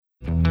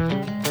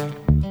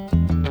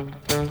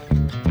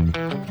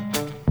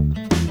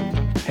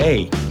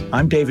Hey,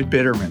 I'm David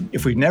Bitterman.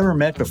 If we've never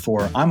met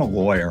before, I'm a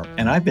lawyer,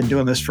 and I've been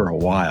doing this for a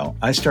while.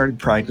 I started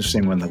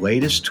practicing when the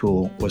latest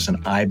tool was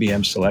an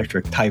IBM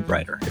Selectric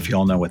typewriter, if you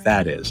all know what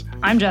that is.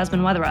 I'm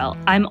Jasmine Wetherell.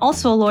 I'm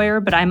also a lawyer,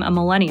 but I'm a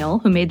millennial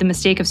who made the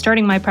mistake of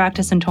starting my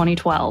practice in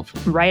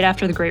 2012, right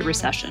after the Great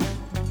Recession.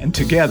 And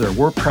together,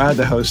 we're proud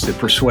to host the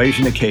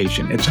Persuasion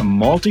Occasion. It's a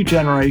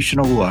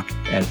multi-generational look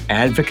at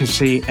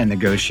advocacy and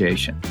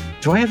negotiation.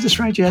 Do I have this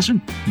right, Jasmine?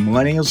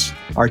 Millennials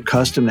are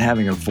accustomed to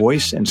having a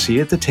voice and seat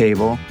at the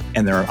table,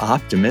 and they're an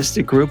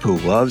optimistic group who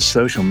loves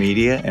social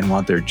media and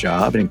want their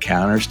job and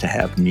encounters to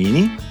have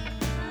meaning?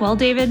 Well,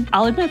 David,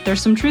 I'll admit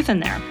there's some truth in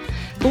there.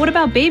 But what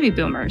about baby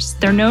boomers?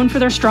 They're known for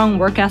their strong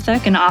work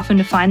ethic and often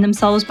define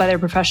themselves by their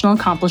professional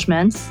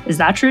accomplishments. Is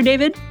that true,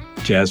 David?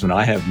 Jasmine,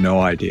 I have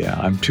no idea.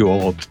 I'm too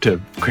old to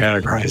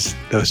categorize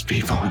those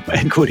people,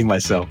 including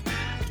myself.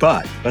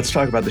 But let's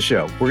talk about the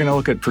show. We're going to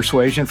look at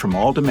persuasion from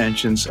all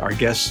dimensions. Our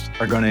guests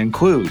are going to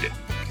include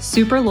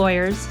super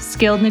lawyers,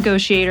 skilled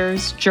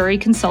negotiators, jury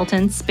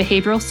consultants,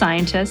 behavioral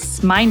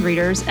scientists, mind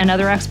readers, and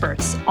other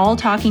experts, all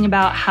talking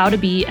about how to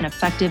be an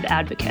effective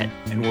advocate.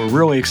 And we're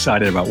really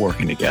excited about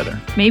working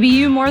together. Maybe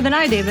you more than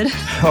I, David.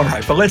 All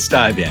right, but let's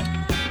dive in.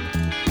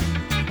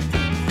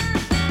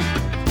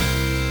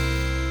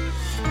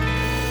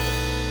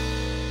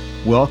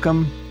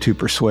 Welcome to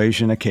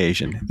Persuasion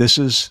Occasion. This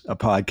is a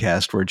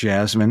podcast where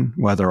Jasmine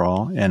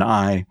Wetherell and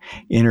I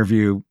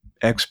interview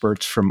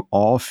experts from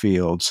all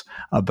fields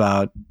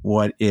about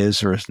what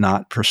is or is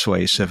not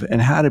persuasive and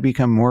how to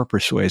become more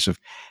persuasive.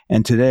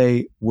 And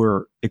today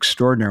we're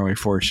extraordinarily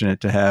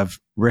fortunate to have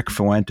Rick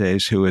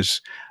Fuentes, who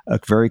is a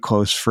very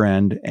close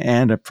friend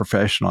and a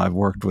professional I've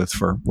worked with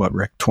for,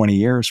 Rick, 20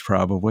 years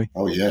probably.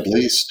 Oh, yeah, at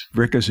least.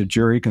 Rick is a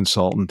jury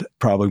consultant,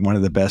 probably one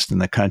of the best in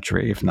the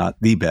country, if not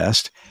the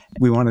best.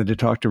 We wanted to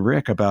talk to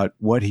Rick about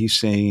what he's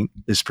seeing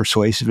is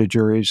persuasive to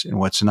juries and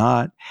what's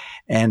not,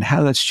 and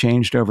how that's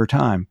changed over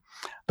time.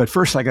 But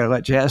first, I got to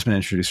let Jasmine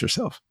introduce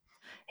herself.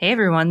 Hey,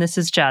 everyone. This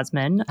is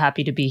Jasmine.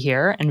 Happy to be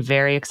here and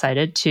very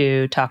excited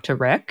to talk to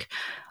Rick.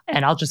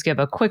 And I'll just give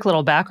a quick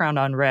little background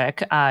on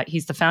Rick.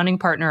 He's the founding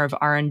partner of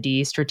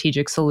R&D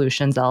Strategic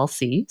Solutions,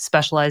 LLC,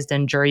 specialized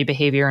in jury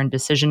behavior and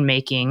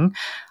decision-making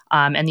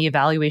and the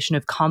evaluation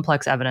of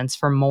complex evidence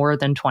for more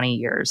than 20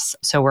 years.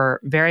 So we're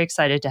very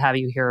excited to have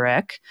you here,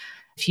 Rick.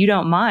 If you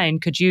don't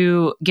mind, could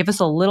you give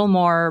us a little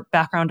more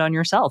background on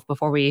yourself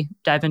before we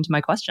dive into my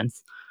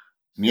questions?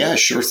 Yeah,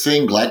 sure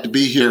thing. Glad to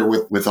be here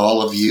with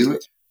all of you.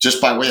 Just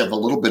by way of a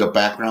little bit of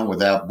background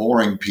without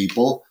boring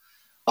people,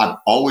 I've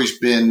always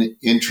been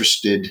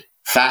interested,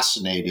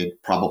 fascinated,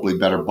 probably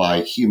better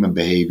by human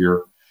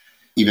behavior,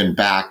 even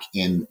back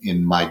in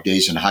my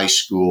days in high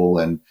school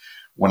and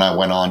when I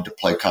went on to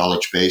play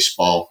college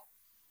baseball.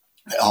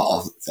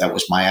 That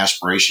was my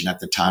aspiration at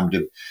the time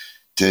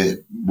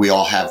we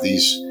all have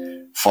these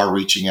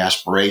far-reaching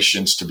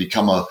aspirations to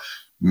become a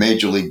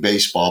Major League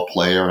Baseball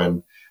player.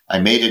 And I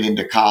made it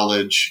into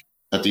college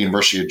at the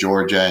University of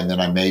Georgia, and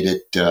then I made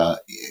it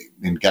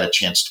and got a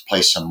chance to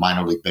play some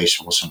minor league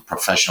baseball, some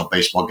professional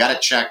baseball. Got a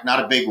check,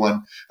 not a big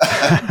one,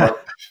 but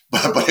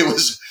it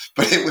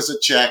was a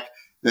check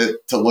to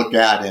look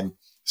at, and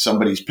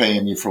somebody's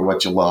paying you for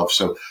what you love.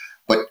 So,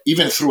 but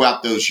even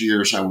throughout those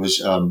years, I was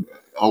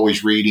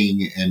always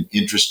reading and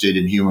interested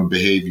in human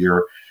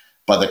behavior.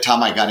 By the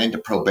time I got into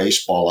pro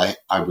baseball,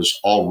 I was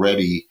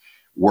already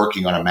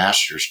working on a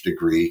master's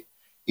degree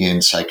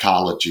in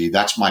psychology.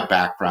 That's my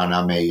background.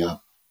 I'm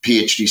a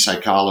PhD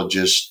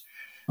psychologist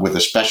with a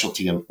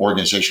specialty in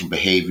organizational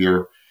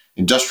behavior,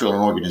 industrial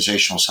and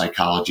organizational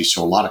psychology.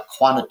 So a lot of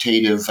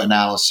quantitative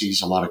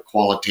analyses, a lot of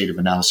qualitative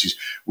analyses,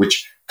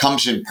 which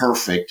comes in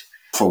perfect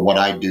for what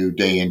I do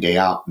day in, day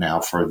out now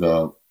for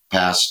the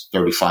past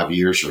 35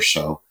 years or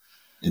so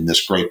in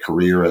this great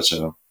career as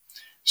a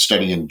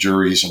studying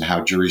juries and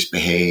how juries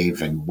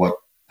behave and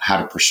how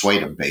to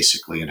persuade them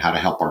basically, and how to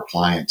help our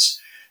clients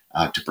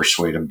to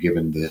persuade them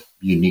given the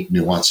unique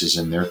nuances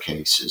in their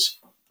cases.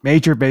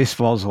 Major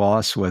Baseball's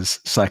loss was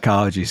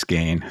psychology's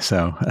gain.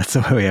 So that's the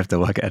way we have to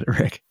look at it,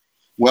 Rick.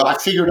 Well, I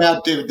figured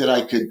out, David, that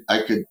I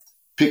could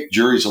pick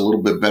juries a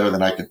little bit better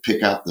than I could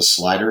pick out the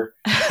slider.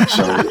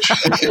 So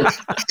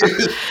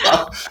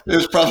it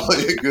was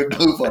probably a good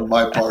move on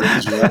my part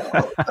as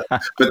well.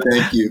 But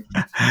thank you.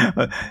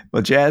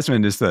 Well,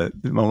 Jasmine is the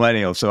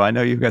millennial, so I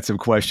know you've got some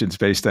questions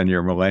based on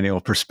your millennial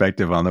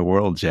perspective on the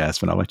world,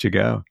 Jasmine. I'll let you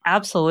go.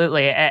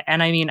 Absolutely.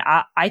 And I mean,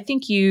 I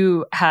think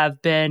you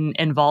have been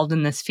involved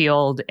in this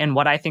field in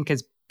what I think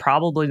is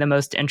probably the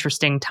most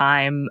interesting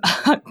time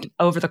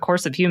over the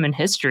course of human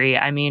history.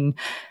 I mean,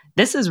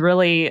 this is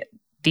really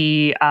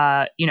the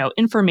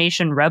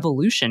information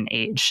revolution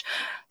age.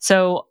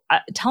 So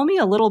tell me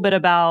a little bit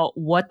about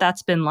what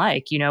that's been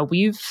like.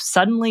 We've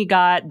suddenly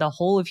got the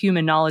whole of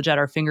human knowledge at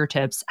our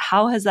fingertips.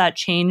 How has that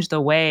changed the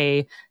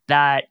way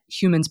that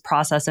humans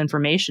process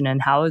information,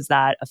 and how has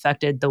that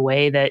affected the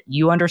way that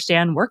you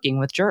understand working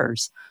with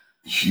jurors?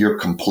 You're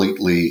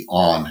completely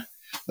on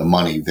the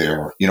money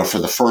there. For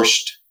the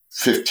first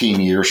 15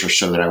 years or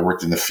so that I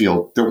worked in the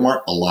field, there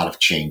weren't a lot of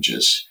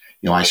changes.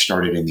 I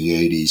started in the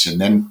 80s,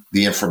 and then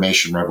the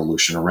information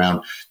revolution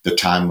around the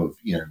time of,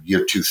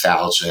 year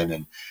 2000,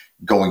 and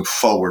going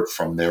forward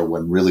from there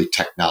when really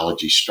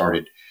technology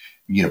started,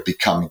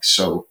 becoming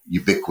so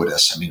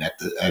ubiquitous. I mean, at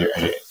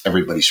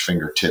everybody's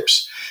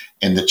fingertips.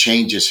 And the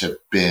changes have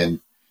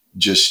been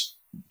just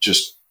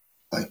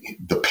like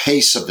the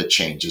pace of the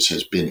changes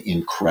has been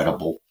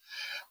incredible.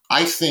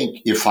 I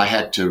think if I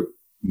had to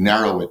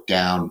narrow it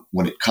down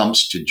when it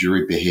comes to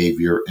jury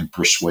behavior and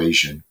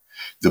persuasion,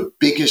 the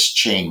biggest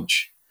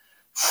change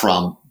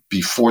from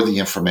before the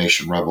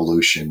information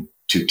revolution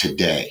to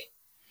today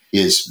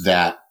is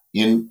that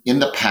in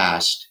the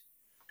past,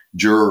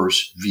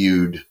 jurors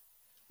viewed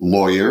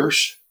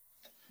lawyers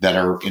that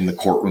are in the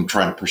courtroom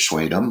trying to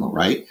persuade them,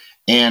 right?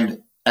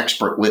 And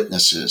expert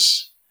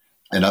witnesses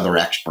and other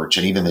experts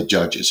and even the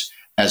judges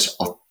as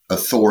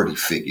authority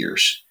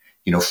figures,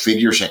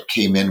 figures that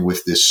came in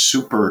with this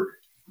super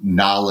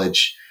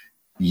knowledge,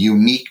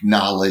 unique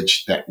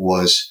knowledge that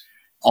was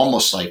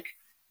almost like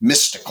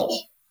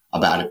mystical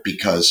about it,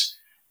 because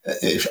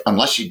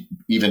unless you'd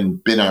even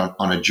been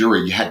on a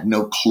jury, you had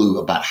no clue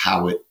about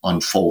how it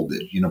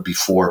unfolded.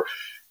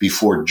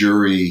 Before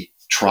jury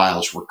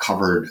trials were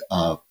covered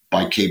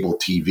by cable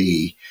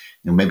TV,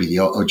 maybe the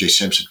O.J.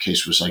 Simpson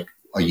case was like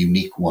a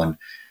unique one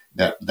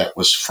that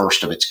was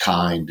first of its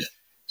kind,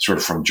 sort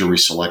of from jury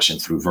selection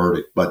through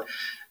verdict. But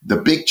the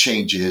big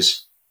change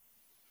is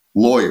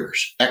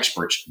lawyers,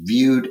 experts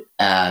viewed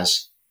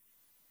as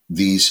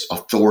these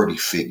authority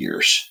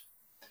figures.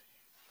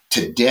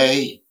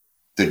 Today,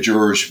 the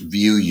jurors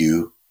view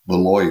you, the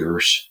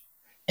lawyers,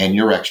 and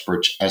your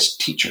experts as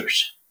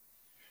teachers,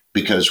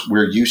 because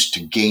we're used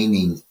to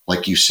gaining,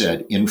 like you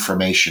said,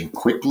 information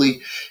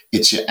quickly.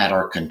 It's at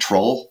our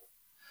control.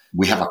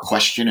 We have a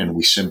question and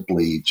we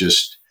simply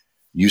just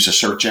use a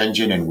search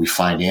engine and we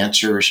find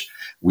answers.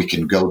 We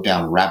can go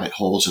down rabbit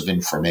holes of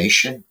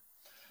information.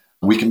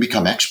 We can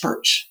become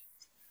experts.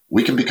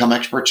 We can become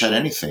experts at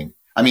anything.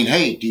 I mean,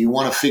 hey, do you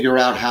want to figure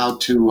out how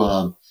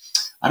to,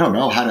 how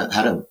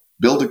to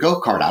build a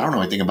go-kart? I don't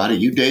know anything about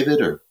it. You,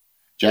 David, or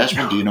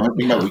Jasmine, do you know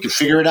anything about it? We can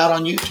figure it out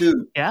on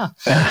YouTube. Yeah.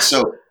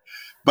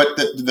 But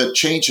the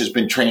change has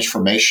been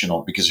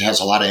transformational because it has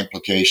a lot of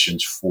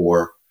implications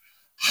for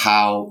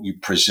how you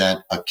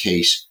present a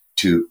case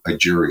to a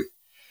jury.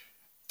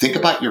 Think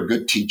about your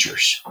good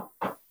teachers.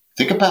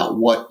 Think about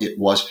what it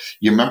was.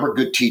 You remember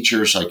good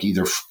teachers, like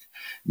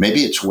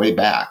maybe it's way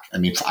back. I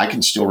mean, I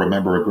can still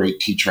remember a great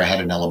teacher I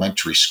had in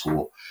elementary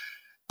school,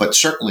 but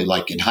certainly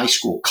like in high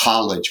school,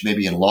 college,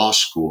 maybe in law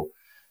school,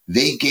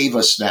 they gave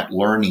us that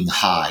learning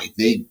high.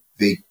 They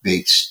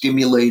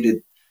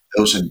stimulated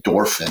those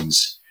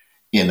endorphins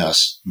in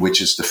us, which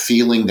is the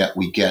feeling that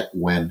we get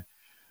when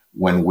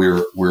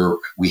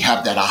we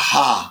have that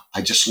aha,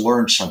 I just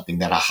learned something,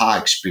 that aha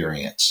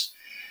experience.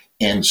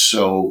 And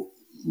so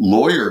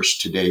lawyers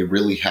today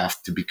really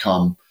have to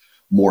become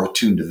more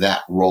attuned to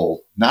that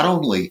role, not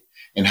only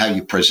in how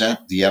you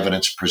present the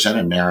evidence, present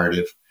a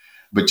narrative,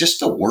 but just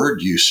the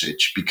word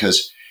usage,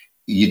 because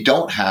you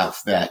don't have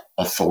that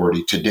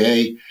authority.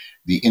 Today,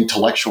 the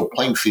intellectual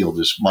playing field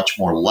is much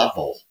more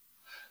level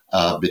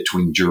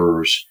between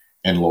jurors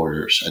and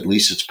lawyers. At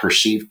least it's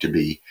perceived to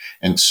be.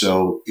 And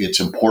so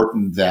it's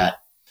important that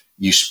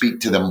you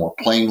speak to them more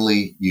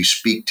plainly. You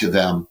speak to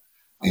them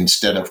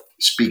instead of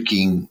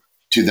speaking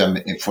to them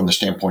from the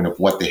standpoint of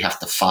what they have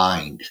to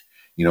find.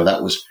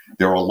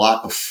 There were a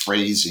lot of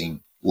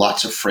phrasing,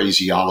 lots of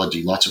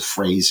phraseology, lots of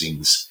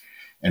phrasings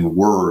and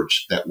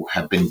words that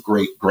have been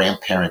great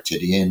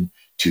grandparented in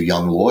to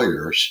young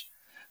lawyers.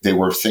 They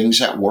were things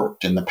that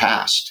worked in the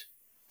past,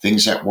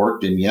 things that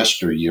worked in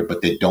yesteryear,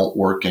 but they don't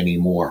work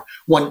anymore.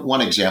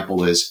 One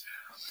example is,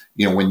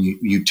 when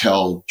you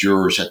tell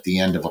jurors at the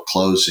end of a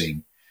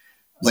closing,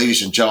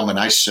 ladies and gentlemen,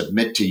 I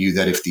submit to you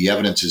that if the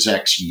evidence is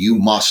X, you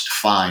must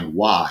find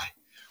Y.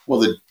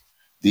 Well,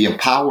 the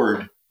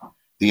empowered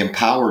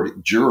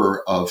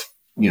juror of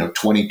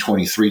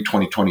 2023,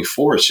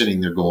 2024 is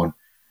sitting there going,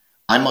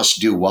 I must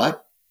do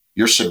what?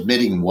 You're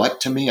submitting what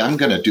to me? I'm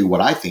going to do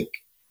what I think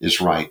is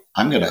right.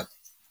 I'm going to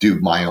do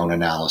my own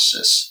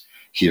analysis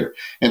here.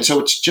 And so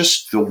it's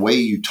just the way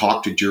you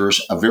talk to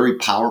jurors, a very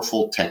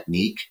powerful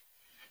technique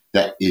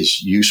that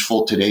is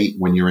useful today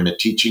when you're in a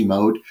teaching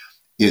mode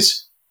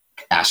is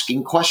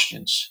asking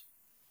questions,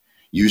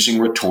 using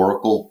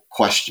rhetorical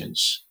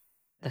questions.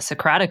 The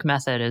Socratic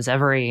method, as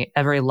every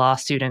law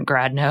student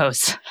grad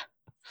knows.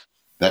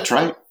 That's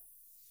right.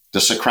 The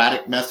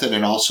Socratic method,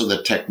 and also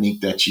the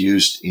technique that's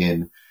used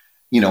in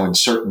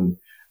certain,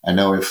 I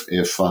know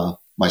if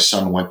my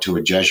son went to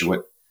a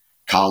Jesuit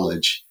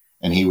college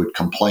and he would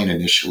complain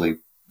initially,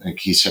 like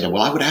he said,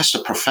 well, I would ask the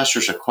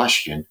professors a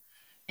question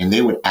and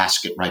they would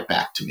ask it right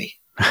back to me.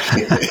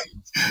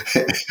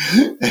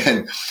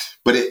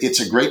 But it's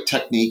a great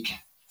technique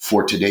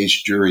for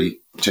today's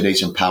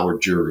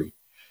empowered jury,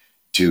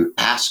 to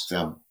ask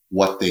them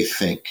what they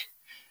think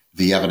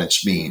the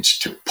evidence means,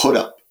 to put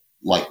up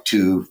like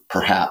two,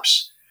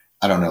 perhaps,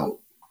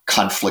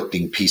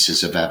 conflicting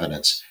pieces of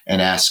evidence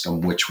and ask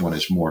them which one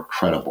is more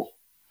credible,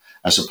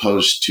 as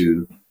opposed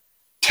to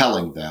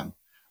telling them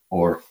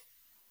or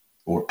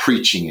or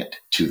preaching it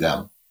to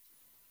them,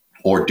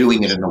 or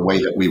doing it in a way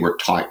that we were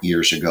taught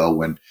years ago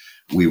when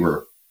we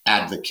were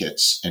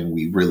advocates and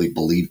we really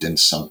believed in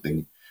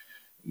something.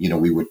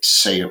 We would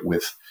say it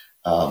with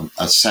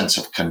a sense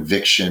of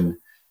conviction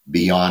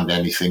beyond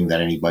anything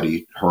that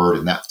anybody heard.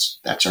 And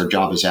that's our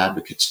job as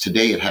advocates.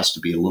 Today, it has to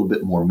be a little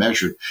bit more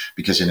measured,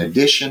 because in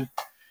addition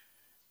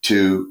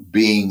to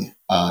being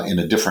in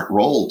a different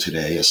role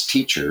today as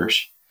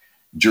teachers,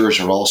 jurors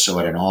are also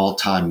at an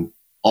all-time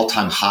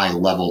high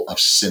level of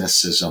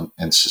cynicism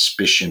and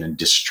suspicion and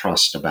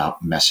distrust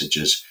about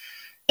messages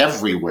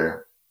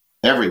everywhere,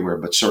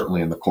 but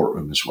certainly in the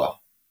courtroom as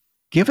well.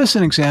 Give us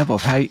an example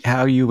of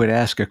how you would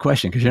ask a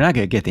question, because you're not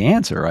going to get the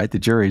answer, right? The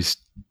juries,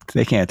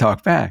 they can't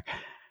talk back.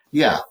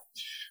 Yeah.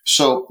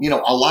 So,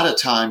 a lot of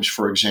times,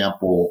 for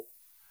example,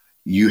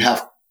 you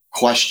have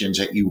questions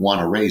that you want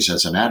to raise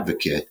as an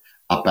advocate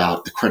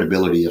about the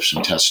credibility of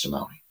some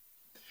testimony.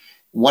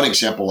 One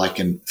example I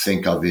can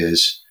think of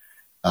is,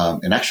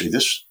 and actually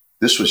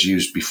this was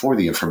used before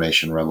the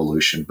information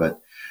revolution, but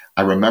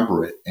I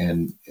remember it.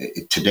 And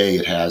today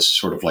it has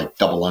sort of like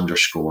double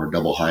underscore,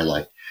 double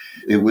highlight.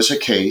 It was a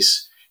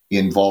case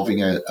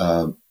involving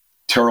a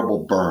terrible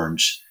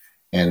burns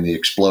and the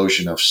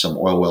explosion of some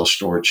oil well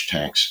storage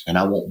tanks. And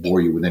I won't bore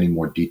you with any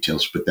more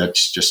details, but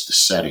that's just the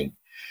setting.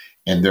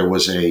 And there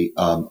was a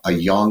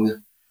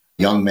young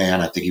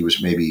man, I think he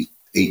was maybe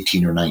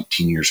 18 or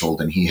 19 years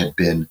old, and he had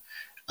been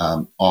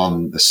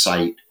on the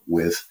site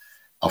with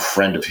a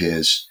friend of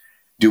his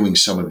doing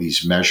some of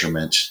these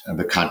measurements. And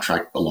the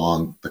contract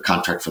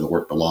for the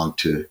work belonged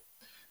to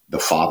the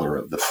father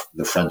of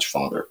the friend's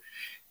father.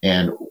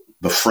 And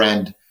the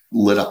friend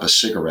lit up a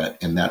cigarette,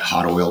 and that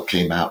hot oil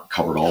came out,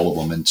 covered all of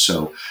them. And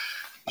so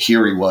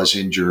here he was,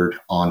 injured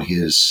on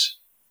his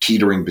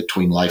teetering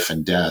between life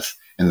and death.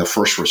 And the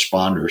first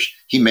responders,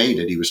 he made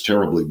it. He was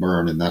terribly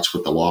burned, and that's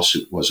what the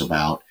lawsuit was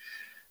about.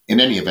 In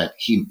any event,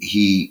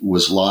 he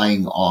was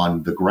lying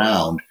on the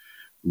ground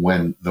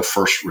when the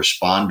first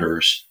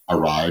responders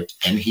arrived,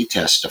 and he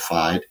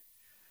testified,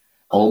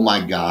 "Oh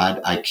my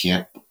God,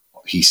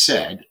 he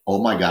said,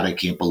 "Oh my God, I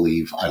can't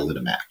believe I lit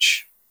a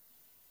match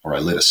or I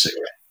lit a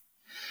cigarette."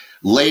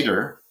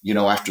 Later,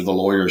 after the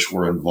lawyers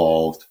were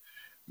involved,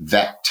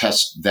 that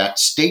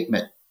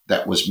statement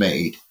that was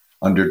made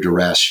under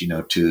duress,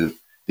 to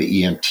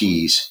the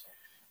EMTs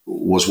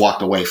was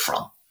walked away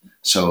from.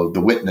 So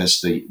the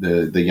witness,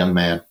 the young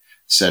man,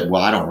 said,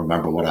 "Well,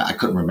 I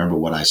couldn't remember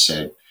what I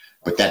said,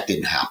 but that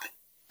didn't happen."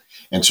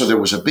 And so there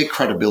was a big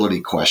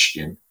credibility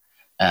question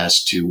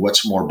as to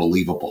what's more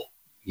believable,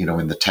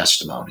 in the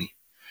testimony,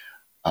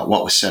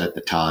 what was said at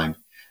the time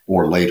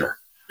or later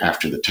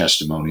after the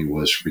testimony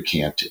was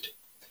recanted.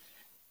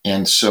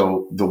 And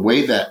so the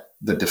way that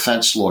the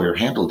defense lawyer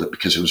handled it,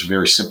 because it was a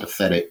very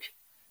sympathetic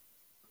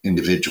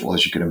individual,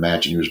 as you can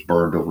imagine, he was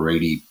burned over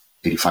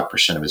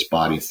 85% of his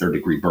body,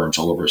 third-degree burns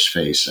all over his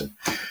face, and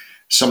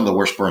some of the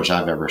worst burns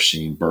I've ever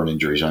seen, burn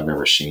injuries I've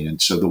ever seen.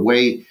 And so the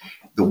way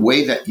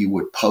that you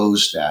would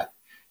pose that,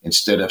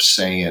 instead of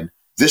saying,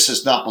 "This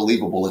is not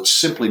believable, it's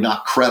simply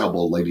not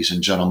credible, ladies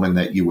and gentlemen,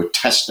 that you would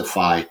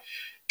testify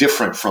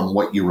different from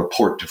what you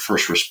report to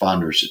first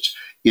responders,"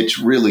 it's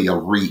really a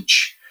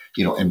reach,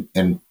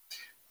 and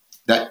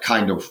that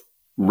kind of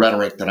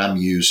rhetoric that I'm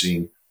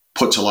using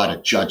puts a lot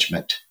of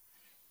judgment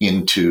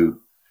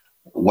into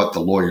what the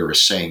lawyer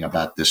is saying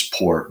about this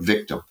poor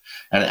victim.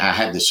 And I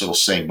had this little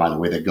saying, by the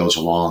way, that goes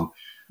along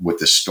with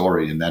this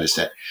story, and that is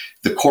that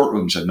the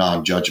courtroom's a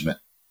non-judgment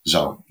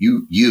zone.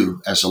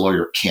 You as a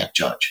lawyer can't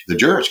judge. The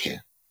jurors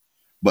can,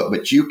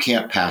 but you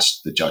can't pass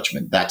the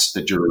judgment. That's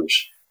the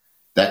juror's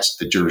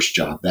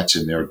job. That's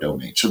in their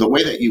domain. So the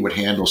way that you would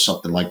handle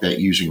something like that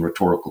using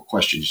rhetorical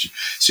questions, you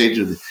say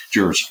to the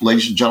jurors,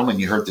 "Ladies and gentlemen,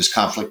 you heard this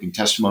conflicting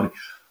testimony.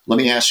 Let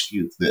me ask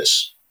you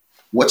this.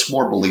 What's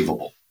more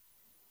believable?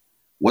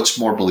 What's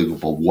more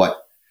believable?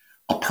 What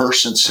a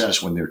person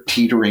says when they're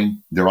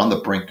teetering, they're on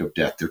the brink of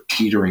death, they're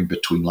teetering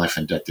between life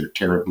and death, they're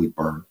terribly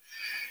burned,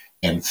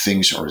 and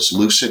things are as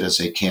lucid as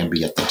they can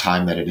be at the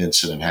time that an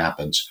incident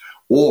happens,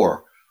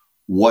 or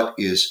what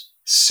is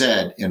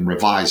said and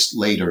revised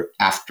later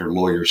after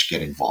lawyers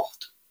get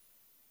involved."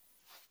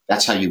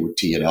 That's how you would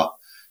tee it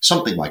up.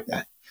 Something like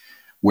that,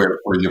 where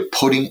you're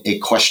putting a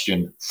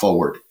question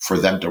forward for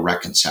them to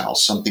reconcile,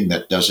 something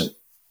that doesn't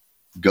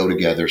go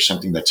together,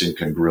 something that's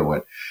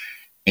incongruent,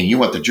 and you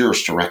want the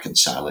jurors to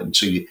reconcile it. And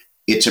so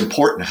it's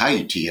important how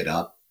you tee it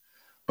up,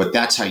 but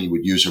that's how you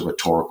would use a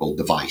rhetorical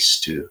device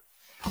to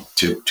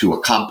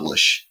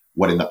accomplish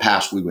what in the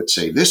past we would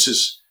say, "This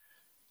is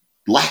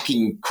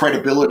lacking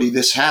credibility.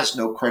 This has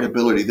no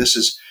credibility. This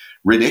is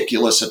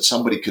ridiculous that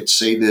somebody could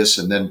say this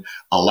and then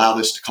allow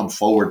this to come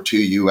forward to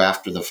you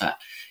after the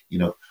fact."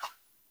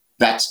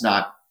 That's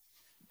not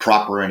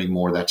proper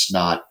anymore.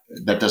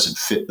 That doesn't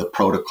fit the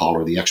protocol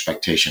or the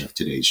expectation of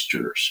today's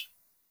jurors.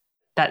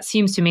 That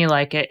seems to me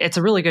like it's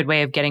a really good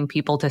way of getting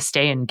people to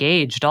stay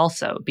engaged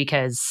also,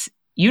 because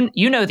you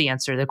know the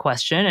answer to the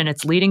question and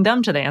it's leading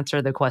them to the answer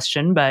to the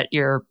question, but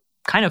you're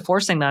kind of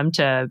forcing them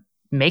to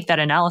make that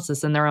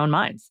analysis in their own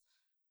minds.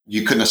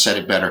 You couldn't have said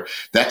it better.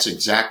 That's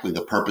exactly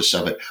the purpose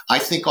of it. I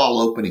think all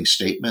opening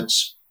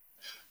statements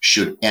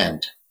should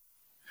end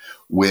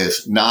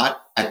with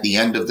not at the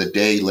end of the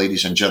day,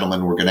 ladies and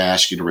gentlemen, we're going to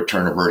ask you to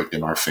return a verdict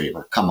in our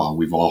favor. Come on,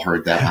 we've all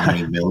heard that how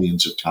many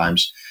millions of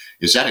times.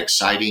 Is that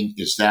exciting?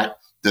 Does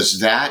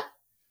that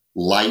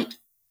light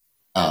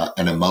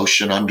an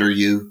emotion under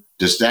you?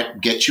 Does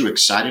that get you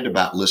excited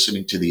about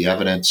listening to the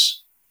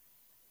evidence?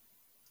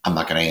 I'm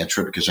not going to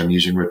answer it because I'm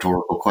using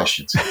rhetorical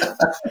questions.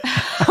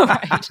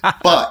 Right.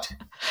 But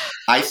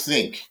I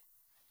think,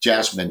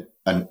 Jasmine,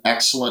 an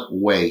excellent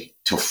way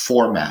to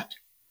format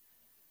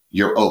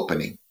your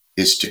opening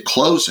is to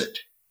close it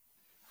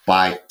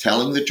by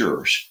telling the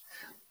jurors,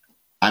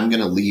 I'm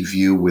going to leave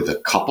you with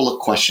a couple of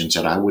questions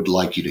that I would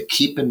like you to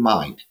keep in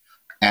mind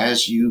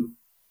as you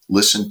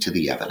listen to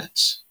the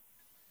evidence.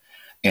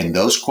 And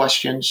those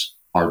questions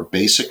are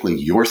basically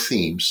your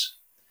themes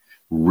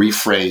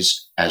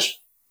rephrased as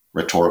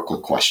rhetorical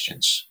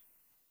questions.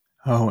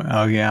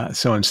 Oh, yeah.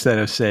 So instead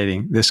of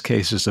saying this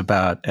case is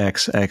about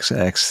X, X,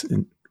 X,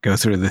 and go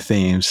through the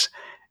themes,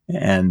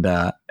 and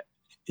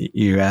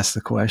you ask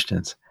the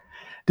questions.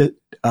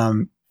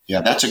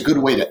 Yeah, that's a good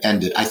way to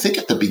end it. I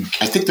think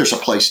there's a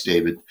place,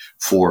 David,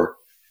 for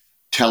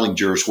telling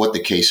jurors what the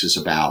case is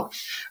about.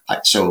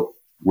 So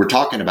we're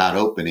talking about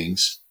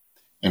openings,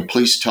 and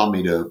please tell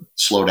me to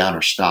slow down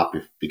or stop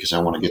because I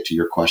want to get to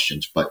your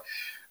questions. But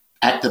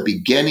at the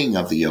beginning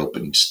of the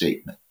opening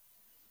statement,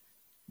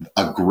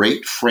 a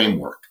great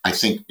framework, I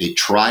think a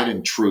tried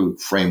and true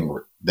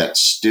framework that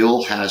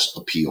still has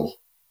appeal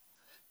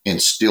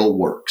and still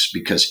works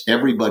because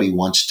everybody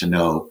wants to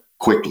know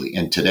quickly.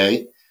 And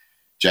today,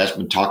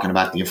 Jasmine, talking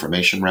about the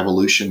information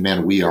revolution,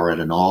 man, we are at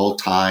an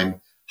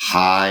all-time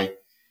high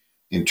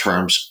in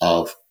terms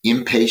of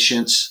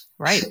impatience.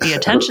 Right, the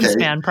attention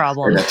span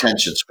problem. And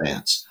attention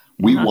spans.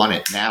 We want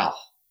it now.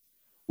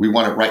 We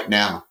want it right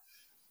now.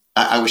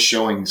 I was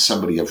showing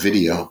somebody a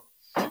video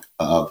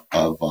of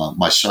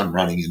my son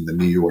running in the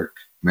New York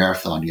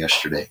Marathon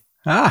yesterday.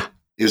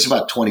 It was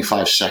about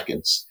 25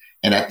 seconds.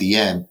 And at the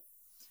end,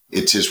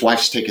 it's his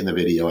wife's taking the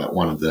video at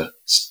one of the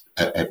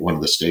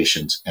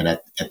stations. And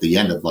at the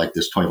end of like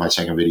this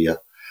 25-second video,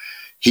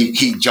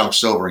 he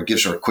jumps over and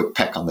gives her a quick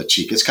peck on the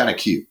cheek. It's kind of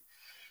cute.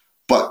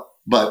 But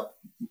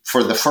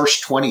for the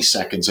first 20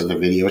 seconds of the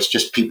video, it's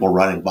just people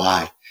running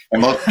by.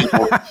 And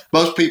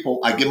most people,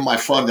 I give them my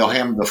phone, they'll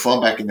hand the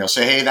phone back and they'll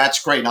say, hey,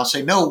 that's great. And I'll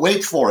say, no,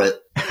 wait for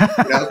it.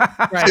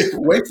 Right.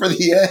 Wait for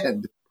the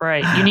end.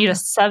 Right. You need a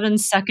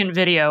 7-second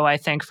video, I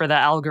think, for the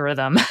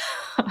algorithm.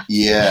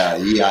 Yeah.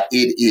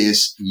 It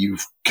is.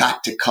 You've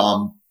got to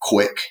come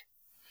quick,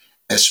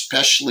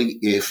 especially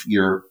if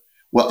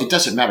well, it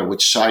doesn't matter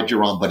which side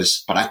you're on, but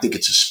I think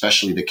it's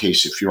especially the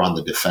case if you're on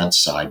the defense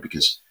side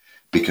because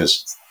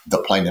the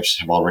plaintiffs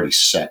have already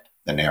set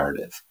the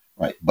narrative.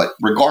 Right. But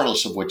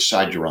regardless of which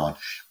side you're on,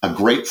 a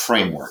great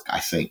framework,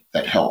 I think,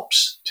 that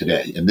helps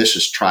today, and this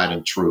is tried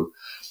and true,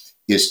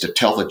 is to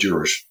tell the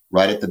jurors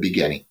right at the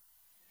beginning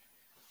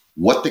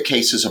what the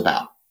case is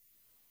about,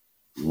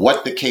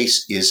 what the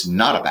case is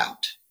not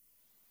about,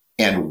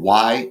 and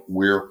why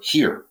we're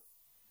here.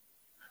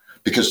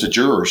 Because the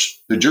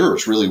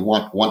jurors really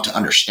want to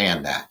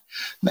understand that.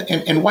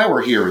 And why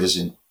we're here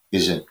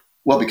isn't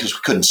well, because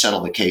we couldn't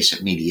settle the case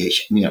at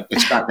mediation.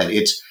 It's not that.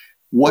 It's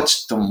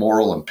what's the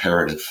moral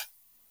imperative?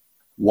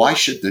 Why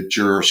should the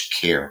jurors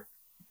care?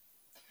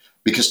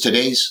 Because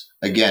today's,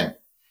 again,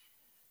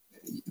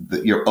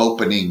 your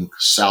opening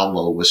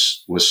salvo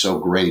was so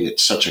great.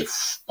 It's such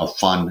a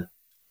fun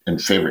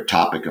and favorite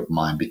topic of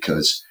mine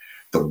because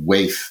the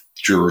way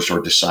jurors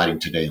are deciding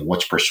today and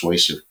what's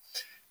persuasive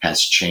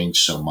has changed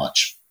so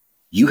much.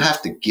 You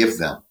have to give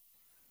them,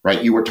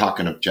 right? You were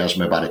talking,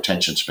 Jasmine, about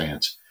attention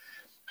spans.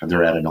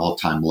 They're at an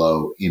all-time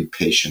low,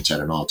 impatience at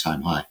an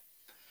all-time high.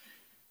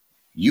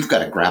 You've got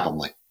to grab them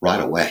like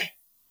right away.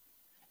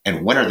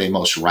 And when are they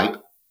most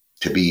ripe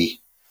to be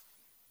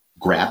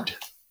grabbed?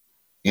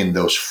 In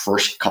those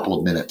first couple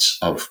of minutes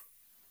of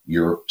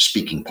your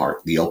speaking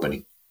part, the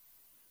opening.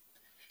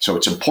 So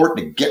it's important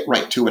to get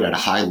right to it at a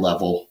high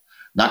level,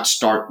 not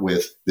start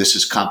with this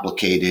is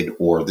complicated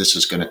or this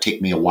is going to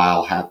take me a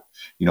while.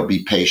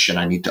 Be patient.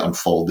 I need to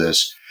unfold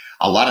this.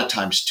 A lot of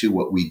times too,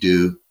 what we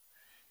do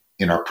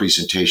in our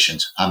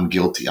presentations, I'm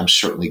guilty. I'm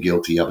certainly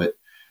guilty of it,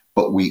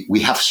 but we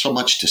have so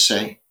much to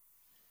say.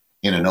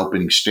 In an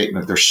opening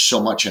statement, there's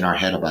so much in our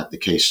head about the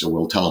case, so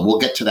we'll tell them, we'll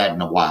get to that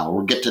in a while.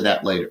 We'll get to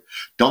that later.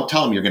 Don't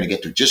tell them you're going to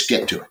get to it. Just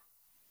get to it.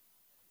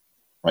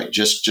 Right?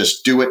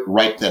 Just do it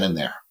right then and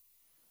there.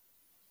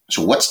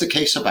 So what's the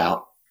case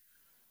about?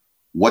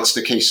 What's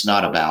the case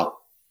not about?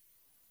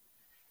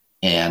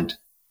 And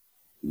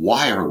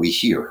why are we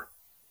here?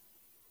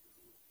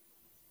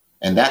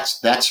 And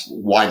that's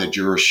why the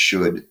jurors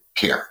should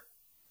care.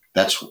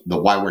 That's the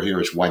why we're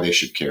here is why they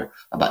should care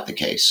about the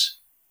case.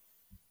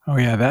 Oh,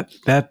 yeah,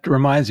 that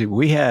reminds me.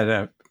 We had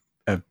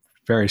a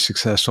very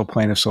successful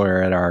plaintiff's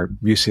lawyer at our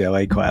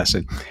UCLA class.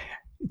 And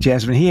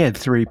Jasmine, he had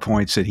 3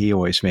 points that he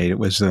always made. It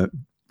was the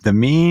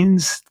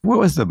means. What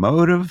was the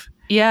motive?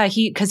 Yeah,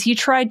 because he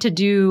tried to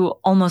do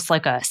almost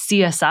like a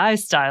CSI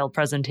style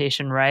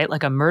presentation, right?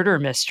 Like a murder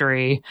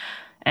mystery.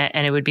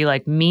 And it would be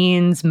like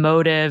means,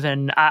 motive,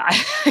 and I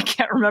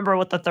can't remember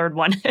what the third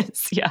one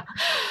is. Yeah.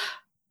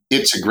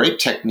 It's a great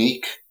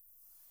technique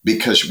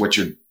because what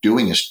you're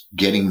doing is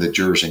getting the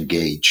jurors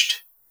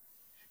engaged.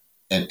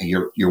 And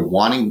you're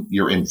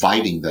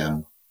inviting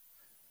them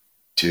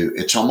to,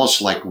 it's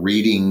almost like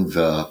reading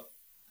the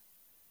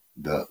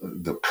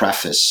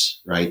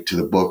preface, right, to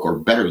the book, or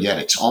better yet,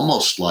 it's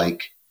almost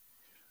like,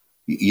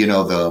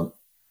 the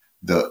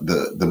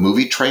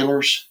movie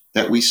trailers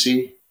that we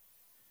see,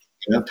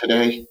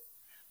 today.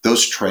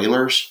 Those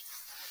trailers,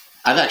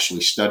 I've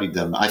actually studied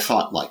them. I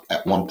thought, like,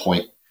 at one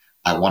point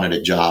I wanted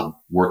a job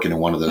working in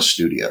one of those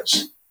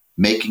studios,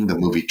 making the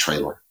movie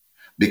trailer,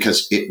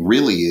 because it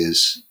really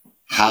is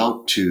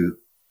how to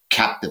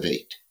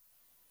captivate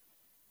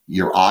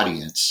your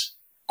audience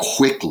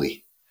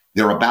quickly.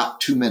 They're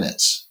about 2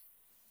 minutes.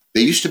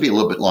 They used to be a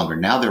little bit longer.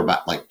 Now they're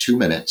about like 2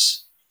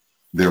 minutes.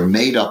 They're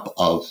made up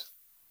of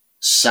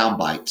sound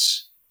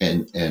bites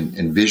and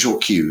visual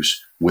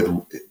cues with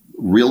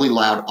really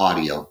loud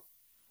audio,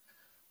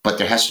 but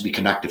there has to be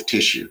connective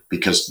tissue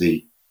because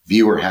the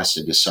viewer has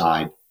to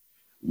decide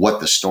what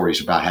the story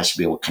is about, has to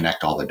be able to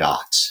connect all the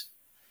dots.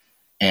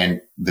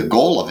 And the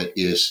goal of it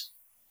is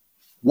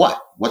what?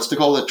 What's the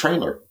goal of the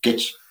trailer?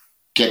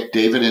 Get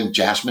David and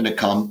Jasmine to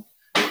come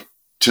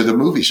to the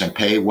movies and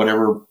pay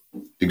whatever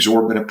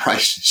exorbitant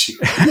prices you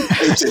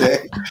pay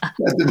today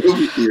at the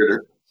movie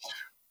theater,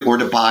 or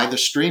to buy the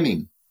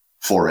streaming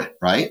for it,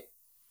 right?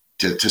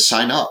 To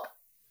sign up.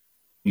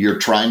 You're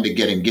trying to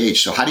get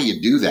engaged. So how do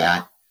you do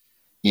that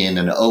in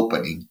an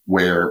opening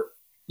where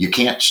you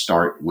can't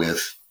start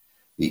with,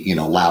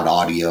 loud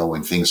audio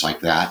and things like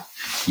that?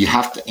 You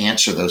have to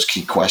answer those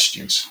key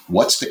questions.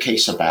 What's the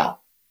case about?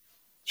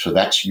 So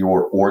that's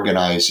your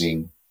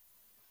organizing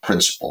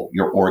principle,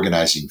 your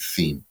organizing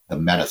theme, the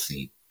meta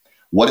theme.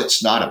 What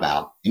it's not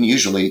about, and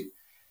usually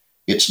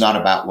it's not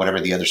about whatever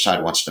the other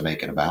side wants to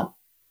make it about.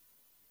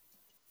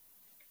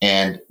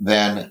 And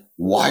then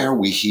why are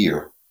we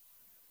here?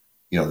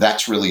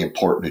 That's really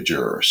important to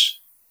jurors.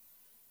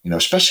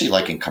 Especially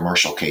like in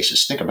commercial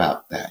cases. Think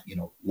about that.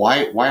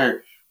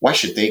 Why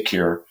should they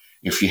care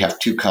if you have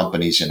two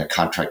companies in a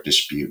contract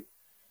dispute,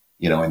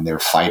 and they're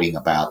fighting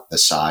about the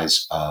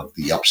size of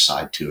the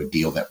upside to a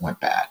deal that went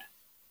bad,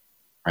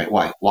 right?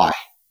 Why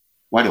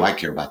do I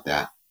care about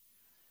that?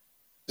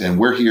 And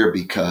we're here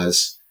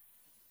because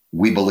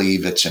we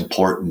believe it's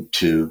important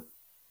to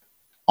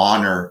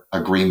honor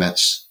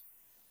agreements,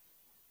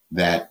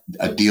 that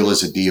a deal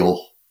is a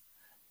deal,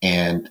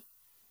 and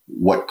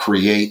what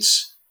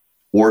creates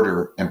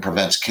order and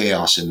prevents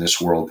chaos in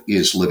this world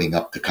is living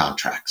up to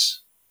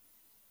contracts.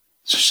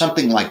 So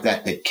something like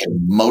that can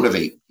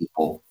motivate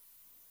people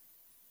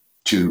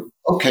to,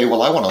 okay,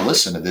 well, I want to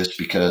listen to this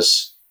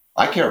because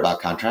I care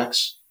about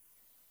contracts,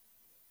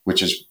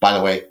 which is, by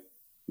the way,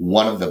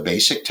 one of the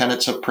basic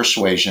tenets of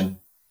persuasion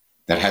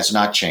that has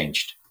not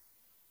changed,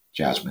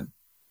 Jasmine.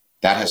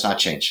 That has not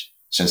changed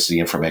since the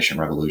information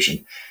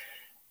revolution.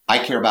 I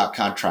care about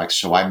contracts,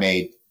 so I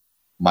made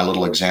my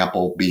little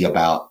example be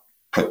about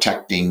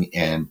protecting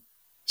and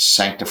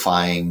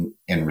sanctifying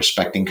and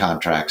respecting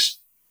contracts,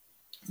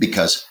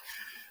 because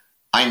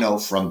I know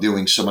from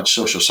doing so much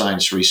social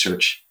science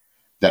research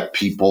that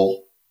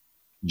people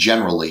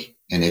generally,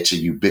 and it's a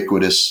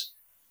ubiquitous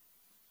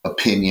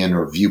opinion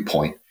or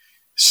viewpoint,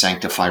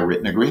 sanctify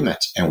written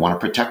agreements and want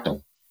to protect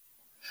them.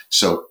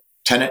 So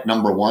tenet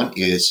number one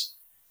is,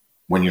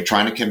 when you're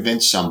trying to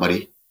convince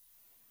somebody,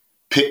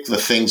 pick the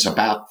things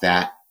about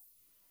that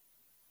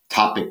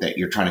topic that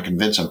you're trying to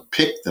convince them.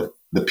 Pick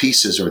the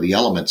pieces or the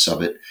elements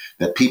of it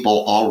that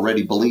people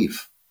already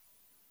believe.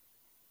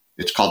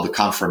 It's called the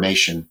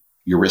confirmation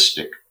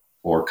heuristic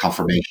or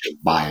confirmation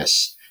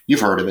bias. You've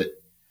heard of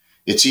it.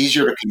 It's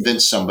easier to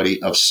convince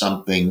somebody of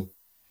something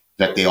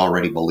that they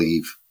already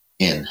believe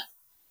in,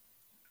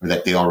 or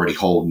that they already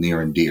hold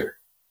near and dear.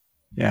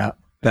 Yeah.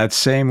 That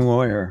same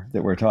lawyer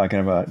that we're talking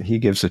about, he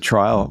gives a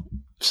trial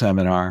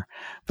seminar,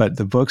 but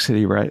the books that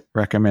he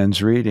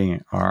recommends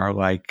reading are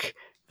like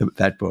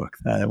that book.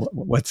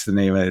 What's the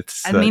name of it?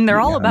 They're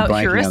all about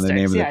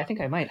heuristics. Yeah, I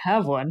think I might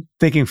have one.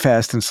 Thinking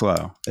Fast and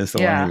Slow is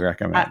the one he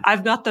recommends.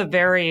 I've got the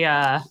very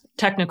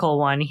technical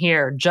one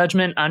here,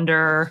 Judgment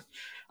Under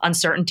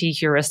Uncertainty,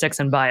 Heuristics,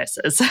 and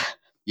Biases.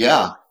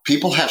 Yeah,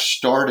 people have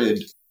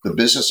started, the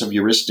business of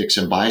heuristics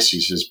and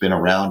biases has been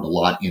around a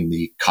lot in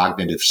the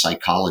cognitive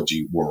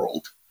psychology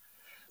world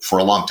for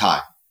a long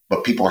time,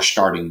 but people are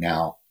starting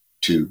now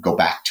to go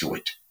back to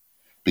it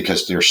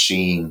because they're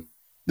seeing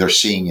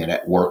it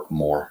at work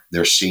more.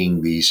 They're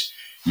seeing these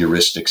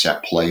heuristics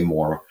at play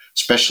more,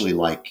 especially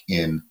like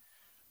in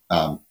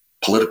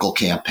political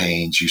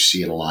campaigns. You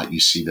see it a lot. You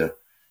see the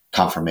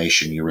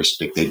confirmation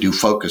heuristic. They do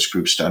focus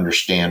groups to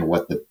understand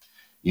what the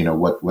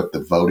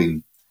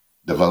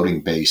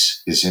voting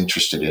base is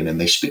interested in, and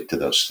they speak to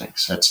those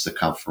things. That's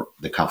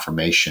the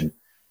confirmation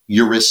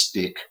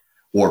heuristic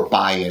or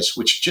bias,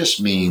 which just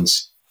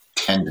means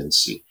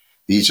tendency.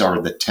 These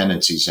are the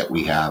tendencies that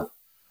we have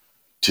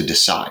to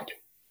decide.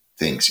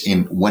 things,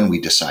 in when we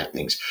decide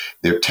things.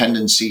 They're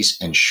tendencies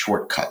and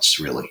shortcuts,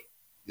 really,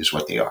 is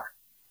what they are.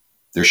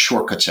 They're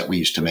shortcuts that we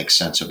use to make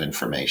sense of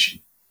information.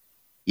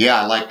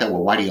 Yeah, I like that.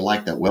 Well, why do you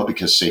like that? Well,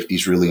 because safety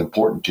is really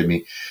important to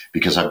me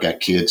because I've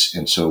got kids.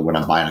 And so when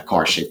I'm buying a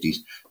car,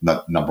 safety's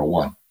number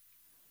one.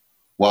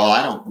 Well,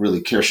 I don't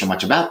really care so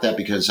much about that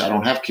because I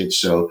don't have kids.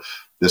 So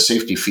the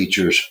safety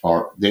features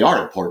are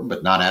important,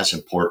 but not as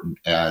important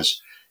as,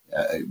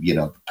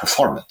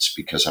 performance,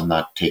 because I'm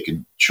not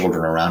taking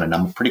children around and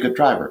I'm a pretty good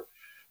driver.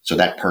 So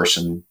that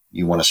person,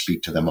 you want to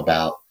speak to them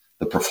about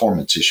the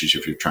performance issues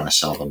if you're trying to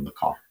sell them the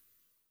car.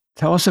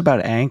 Tell us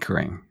about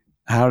anchoring.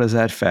 How does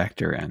that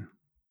factor in?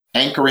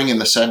 Anchoring in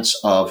the sense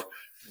of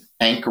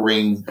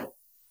anchoring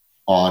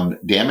on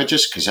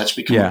damages, because that's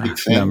become a big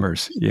thing.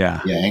 Numbers.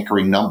 Yeah,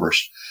 anchoring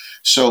numbers.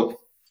 So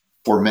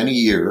for many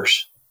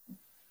years,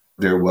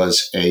 there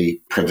was a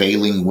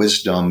prevailing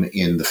wisdom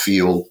in the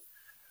field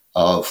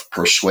of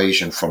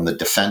persuasion from the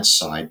defense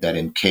side that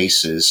in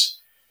cases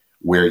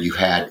where you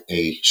had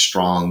a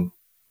strong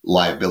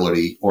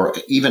liability or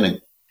even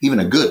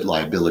a good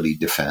liability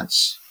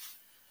defense,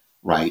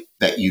 right,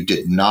 that you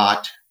did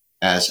not,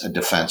 as a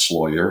defense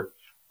lawyer,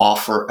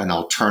 offer an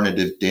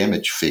alternative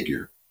damage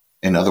figure.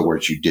 In other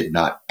words, you did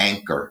not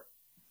anchor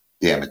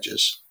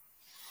damages.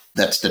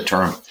 That's the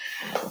term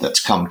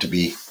that's come to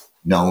be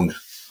known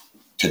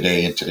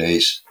today in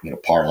today's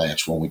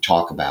parlance when we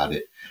talk about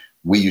it.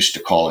 We used to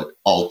call it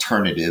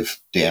alternative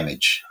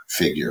damage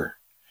figure.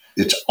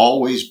 It's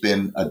always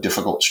been a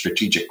difficult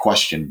strategic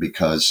question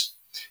because,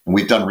 and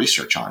we've done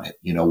research on it,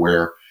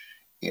 where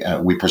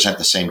we present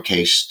the same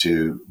case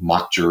to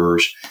mock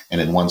jurors,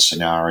 and in one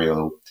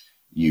scenario,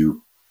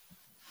 you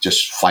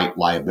just fight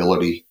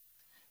liability,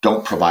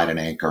 don't provide an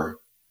anchor,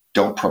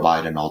 don't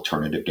provide an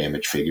alternative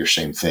damage figure,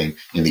 same thing.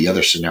 In the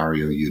other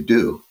scenario, you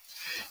do.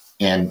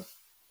 And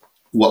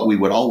what we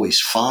would always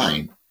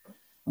find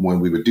when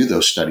we would do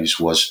those studies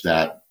was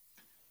that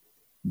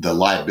the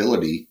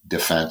liability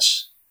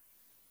defense,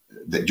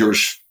 that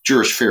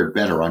jurors fared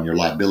better on your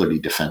liability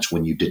defense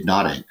when you did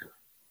not anchor.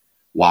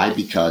 Why?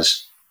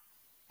 Because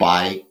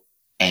by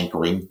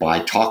anchoring, by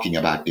talking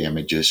about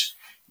damages,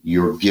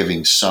 you're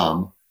giving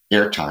some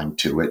airtime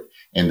to it,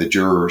 and the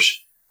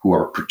jurors who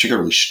are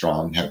particularly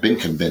strong have been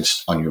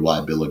convinced on your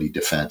liability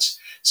defense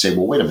say,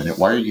 well, wait a minute,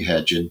 why are you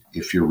hedging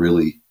if you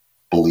really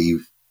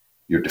believe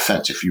your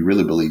defense? If you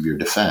really believe your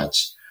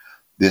defense,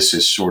 this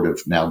is sort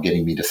of now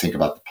getting me to think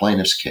about the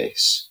plaintiff's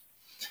case.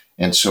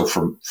 And so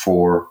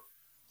for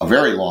a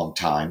very long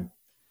time,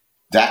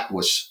 that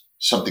was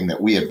something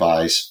that we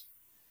advise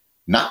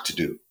not to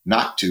do,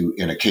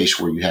 in a case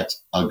where you had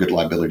a good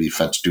liability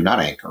defense, do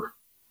not anchor,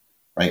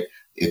 right?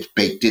 It's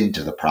baked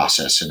into the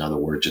process. In other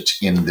words,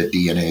 it's in the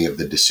DNA of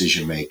the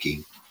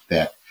decision-making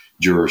that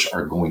jurors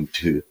are going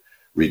to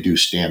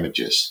reduce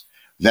damages.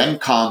 Then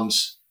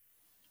comes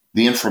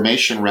the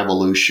information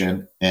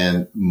revolution,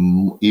 and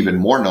even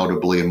more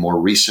notably and more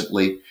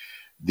recently,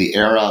 the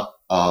era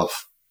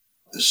of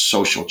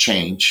social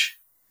change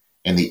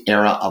and the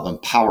era of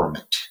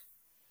empowerment,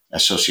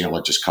 as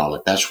sociologists call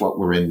it. That's what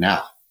we're in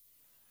now.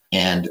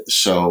 And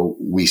so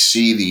we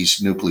see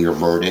these nuclear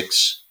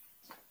verdicts.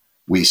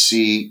 We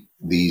see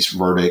these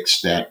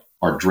verdicts that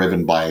are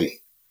driven by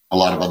a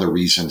lot of other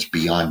reasons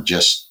beyond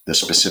just the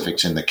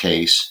specifics in the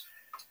case,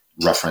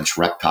 reference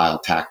reptile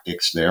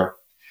tactics there.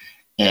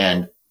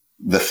 And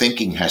the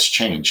thinking has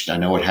changed. I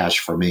know it has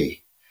for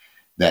me,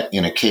 that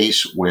in a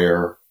case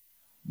where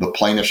the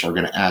plaintiffs are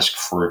going to ask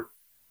for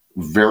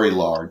very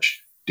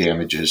large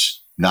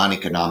damages,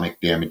 non-economic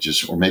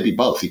damages, or maybe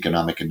both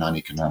economic and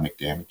non-economic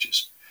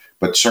damages,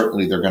 but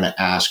certainly they're going to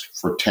ask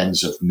for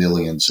tens of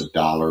millions of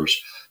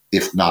dollars,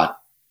 if not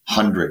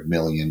 100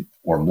 million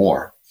or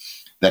more,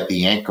 that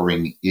the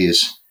anchoring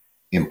is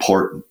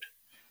important.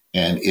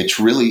 And it's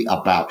really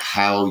about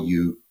how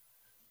you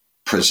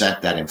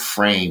present that and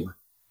frame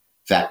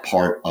that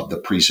part of the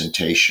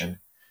presentation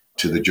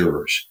to the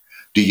jurors.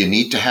 Do you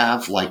need to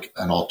have like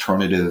an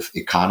alternative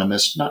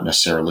economist? Not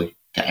necessarily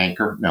to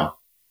anchor. No,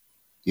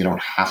 you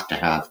don't have to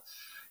have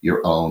your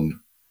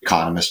own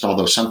economist,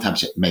 although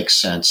sometimes it makes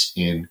sense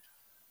in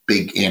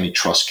big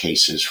antitrust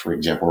cases, for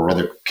example, or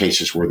other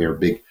cases where there are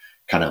big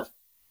kind of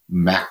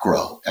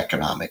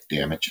macroeconomic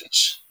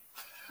damages.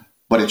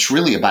 But it's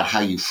really about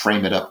how you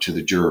frame it up to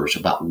the jurors,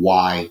 about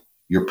why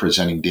you're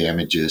presenting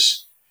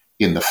damages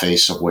in the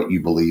face of what you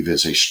believe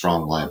is a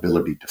strong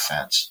liability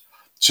defense.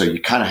 So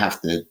you kind of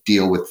have to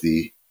deal with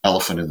the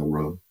elephant in the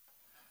room,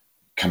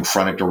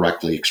 confront it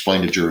directly,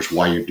 explain to jurors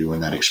why you're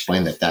doing that,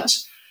 explain that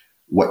that's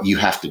what you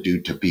have to do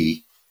to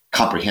be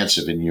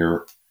comprehensive in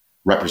your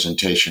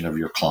representation of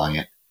your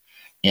client,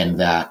 and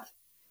that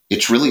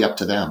it's really up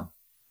to them,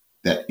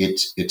 that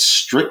it's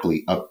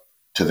strictly up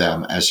to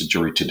them as a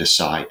jury to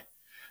decide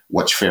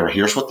what's fair.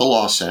 Here's what the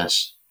law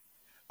says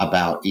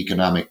about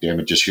economic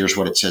damages. Here's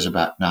what it says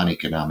about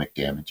non-economic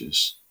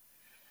damages.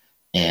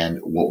 And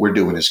what we're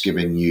doing is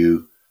giving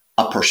you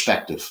a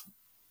perspective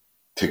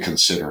to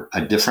consider, a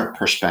different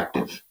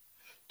perspective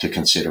to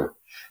consider.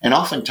 And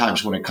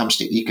oftentimes when it comes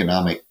to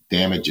economic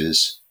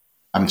damages,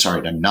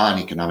 the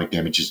non-economic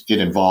damages, it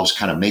involves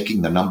kind of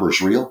making the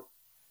numbers real.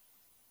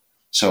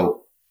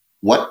 So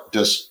what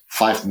does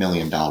 $5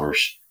 million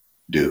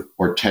do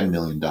or $10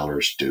 million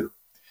do?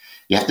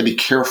 You have to be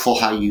careful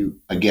how you,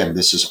 again,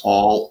 this is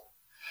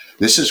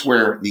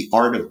where the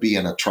art of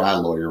being a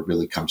trial lawyer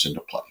really comes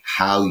into play.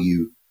 How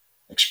you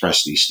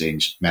express these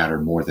things matter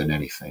more than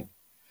anything,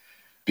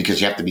 because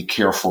you have to be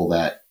careful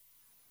that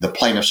the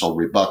plaintiffs will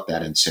rebut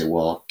that and say,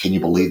 well, can you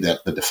believe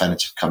that the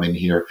defendants have come in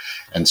here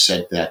and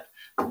said that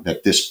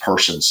this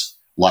person's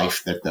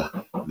life, that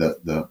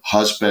the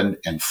husband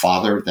and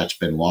father that's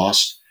been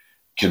lost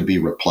can be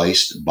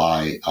replaced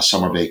by a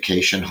summer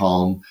vacation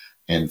home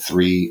and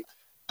 3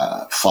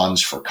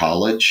 funds for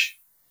college,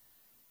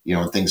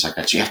 and things like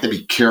that. So you have to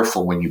be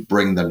careful when you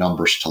bring the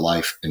numbers to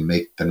life and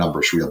make the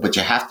numbers real, but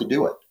you have to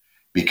do it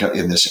because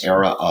in this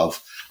era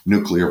of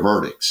nuclear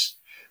verdicts,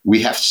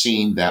 we have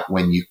seen that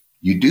when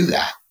you do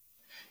that,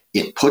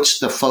 it puts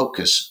the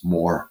focus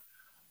more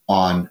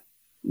on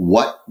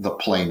what the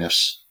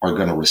plaintiffs are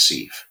going to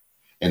receive.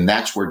 And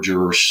that's where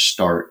jurors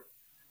start,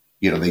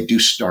 they do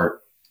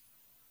start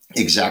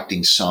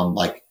exacting some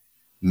like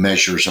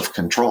measures of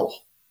control,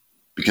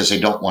 because they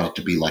don't want it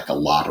to be like a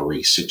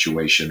lottery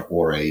situation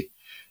or a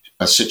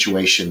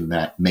situation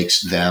that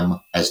makes them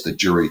as the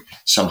jury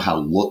somehow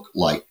look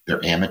like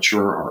they're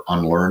amateur or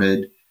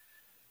unlearned.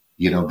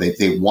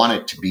 They want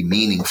it to be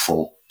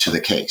meaningful to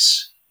the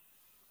case.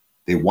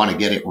 They want to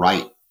get it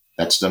right.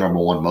 That's the number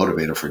one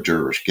motivator for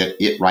jurors. Get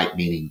it right,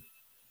 meaning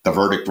the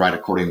verdict right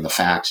according to the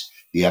facts,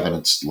 the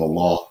evidence, the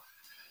law.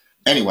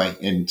 Anyway,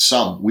 in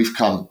sum,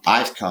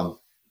 I've come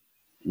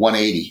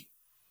 180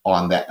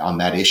 on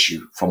that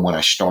issue from when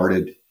I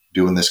started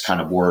doing this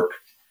kind of work,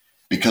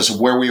 because of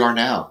where we are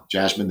now,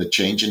 Jasmine, the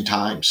change in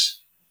times.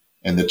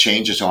 And the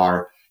changes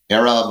are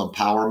era of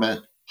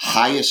empowerment,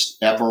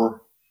 highest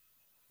ever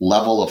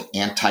level of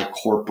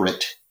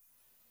anti-corporate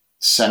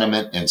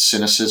sentiment and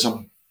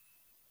cynicism,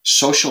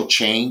 social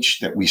change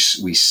that we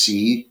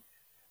see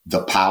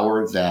the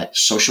power that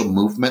social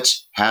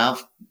movements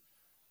have.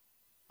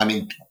 I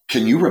mean,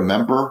 can you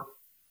remember,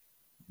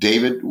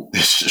 David,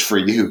 this is for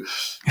you,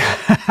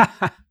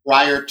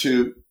 prior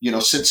to,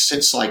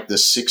 since like the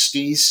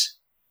 60s,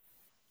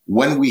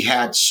 when we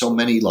had so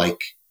many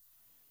like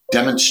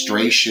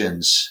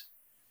demonstrations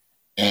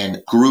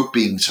and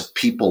groupings of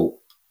people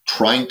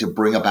trying to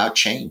bring about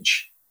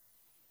change.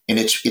 And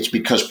it's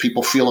because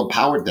people feel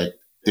empowered that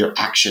their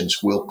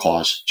actions will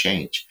cause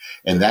change.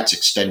 And that's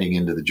extending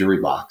into the jury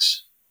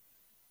box,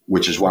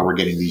 which is why we're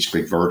getting these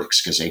big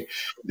verdicts, because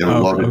they're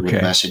loaded with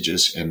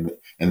messages. And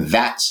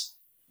that's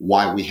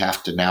why we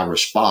have to now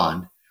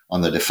respond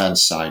on the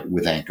defense side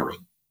with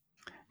anchoring.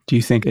 Do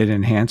you think it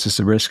enhances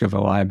the risk of a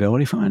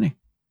liability finding?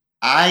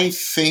 I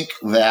think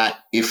that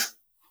if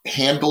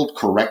handled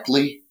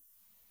correctly,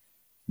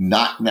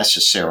 not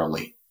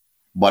necessarily.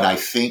 But I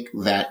think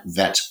that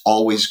that's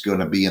always going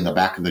to be in the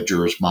back of the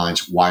jurors'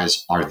 minds. Why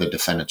are the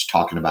defendants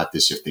talking about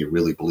this if they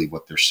really believe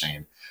what they're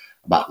saying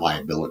about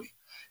liability?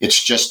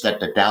 It's just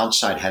that the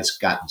downside has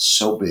gotten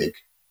so big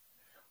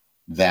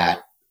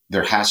that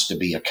there has to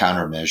be a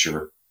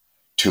countermeasure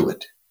to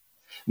it.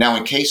 Now,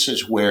 in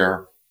cases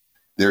where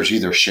there's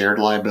either shared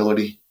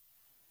liability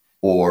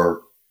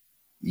or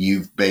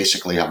you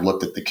basically have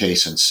looked at the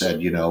case and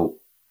said,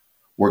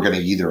 we're going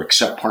to either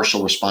accept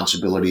partial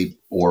responsibility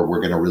or we're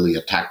going to really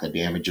attack the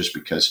damages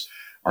because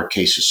our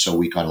case is so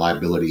weak on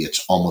liability,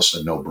 it's almost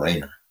a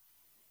no-brainer.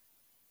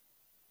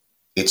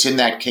 It's in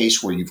that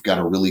case where you've got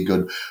a really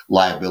good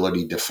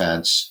liability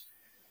defense,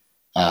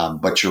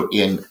 but you're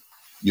in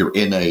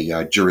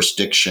a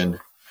jurisdiction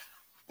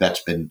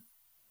that's been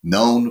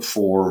known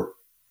for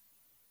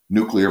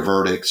nuclear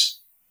verdicts.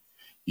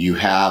 You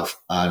have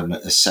an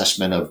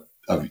assessment of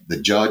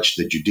the judge,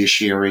 the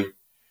judiciary,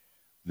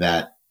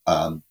 that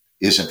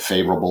isn't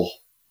favorable.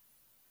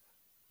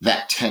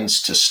 That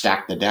tends to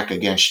stack the deck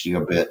against you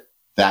a bit.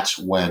 That's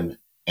when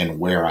and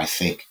where I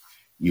think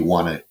you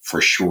want to for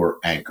sure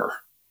anchor.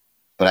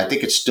 But I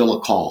think it's still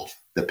a call,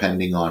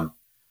 depending on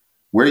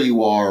where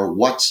you are,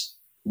 what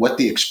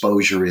the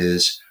exposure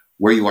is,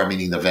 where you are,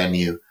 meaning the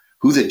venue,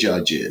 who the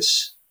judge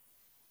is.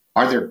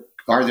 Are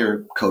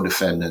there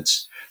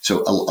co-defendants?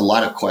 So a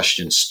lot of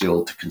questions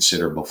still to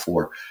consider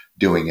before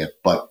doing it.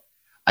 But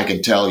I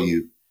can tell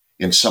you,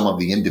 in some of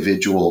the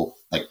individual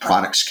like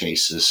products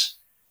cases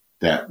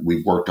that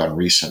we've worked on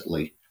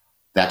recently,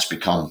 that's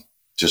become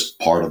just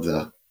part of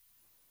the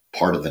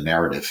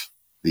narrative,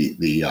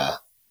 the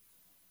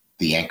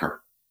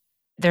anchor.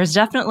 There's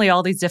definitely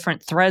all these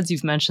different threads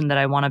you've mentioned that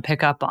I want to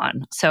pick up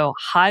on. So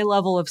high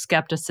level of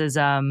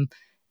skepticism,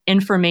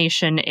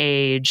 information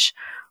age,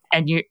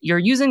 and you're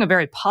using a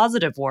very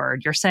positive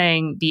word. You're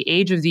saying the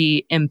age of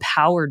the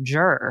empowered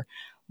juror.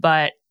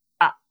 But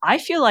I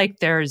feel like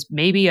there's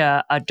maybe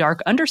a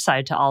dark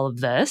underside to all of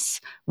this,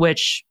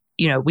 which,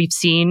 we've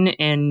seen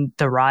in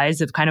the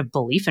rise of kind of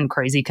belief in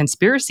crazy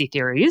conspiracy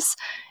theories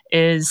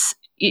is,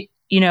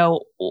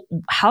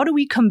 how do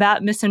we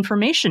combat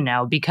misinformation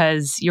now?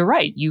 Because you're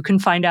right, you can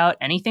find out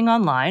anything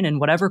online,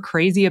 and whatever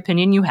crazy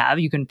opinion you have,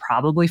 you can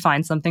probably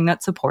find something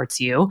that supports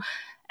you.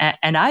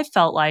 And I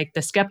felt like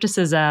the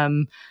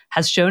skepticism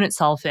has shown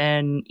itself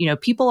in,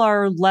 people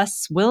are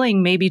less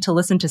willing maybe to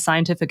listen to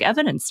scientific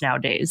evidence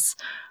nowadays.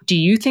 Do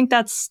you think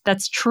that's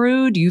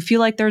true? Do you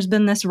feel like there's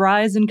been this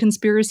rise in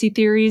conspiracy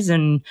theories,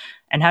 and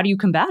how do you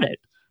combat it?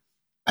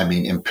 I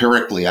mean,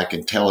 empirically, I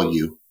can tell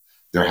you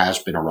there has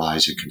been a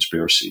rise in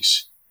conspiracy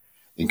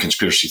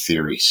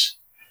theories.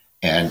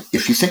 And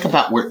if you think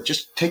about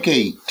just take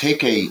a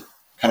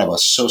kind of a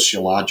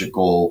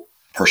sociological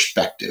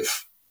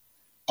perspective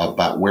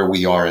about where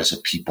we are as a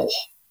people,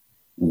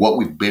 what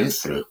we've been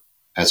through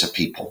as a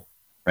people,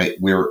 right?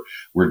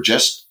 We're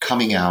just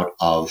coming out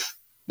of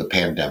the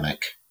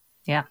pandemic.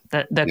 Yeah,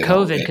 the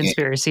COVID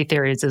conspiracy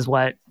theories is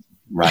what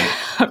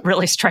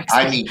really strikes me.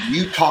 I mean,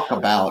 you talk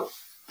about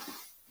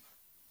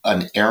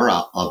an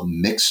era of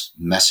mixed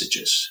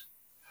messages.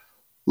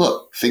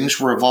 Look, things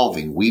were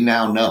evolving. We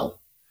now know,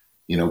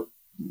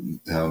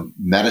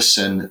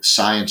 medicine,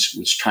 science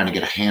was trying to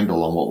get a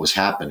handle on what was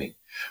happening.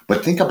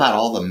 But think about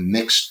all the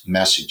mixed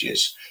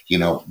messages,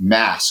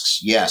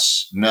 masks,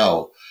 yes,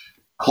 no,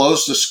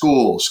 close the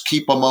schools,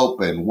 keep them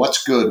open.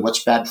 What's good?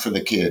 What's bad for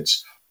the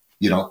kids?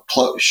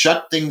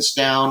 Shut things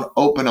down,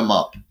 open them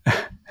up.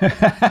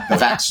 The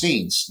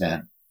vaccines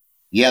then.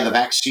 Yeah, the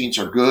vaccines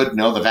are good.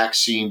 No, the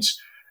vaccines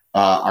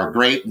are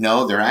great.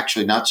 No, they're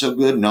actually not so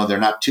good. No, they're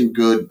not too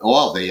good.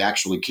 Oh, they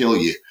actually kill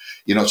you.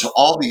 So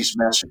all these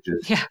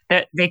messages.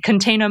 Yeah, they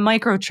contain a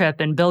microchip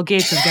and Bill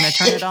Gates is going to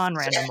turn it on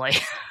randomly.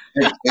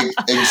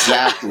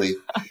 Exactly.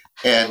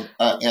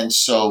 And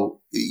so,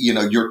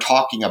 you're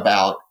talking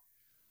about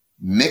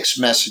mixed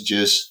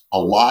messages, a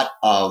lot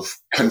of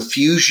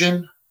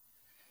confusion.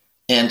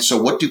 And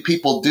so what do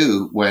people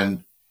do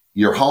when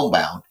you're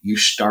homebound? You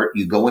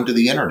go into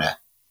the internet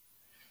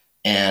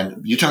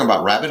and you're talking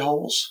about rabbit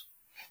holes.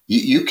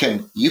 You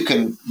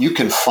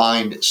can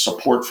find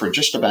support for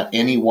just about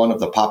any one of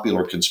the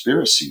popular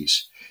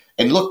conspiracies.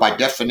 And look, by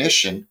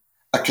definition,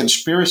 a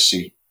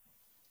conspiracy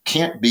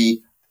can't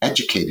be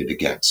educated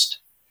against,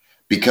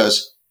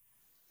 because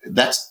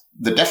that's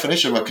the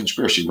definition of a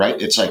conspiracy,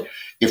 right? It's like,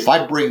 if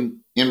I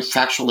bring in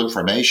factual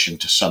information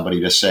to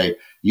somebody to say,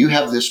 you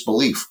have this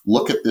belief,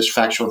 look at this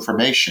factual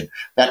information,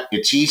 that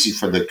it's easy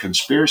for the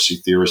conspiracy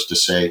theorist to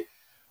say,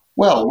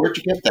 well, where'd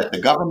you get that?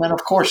 The government,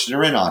 of course,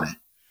 they're in on it.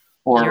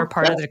 Or you're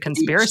part of the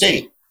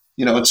conspiracy.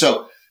 And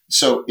so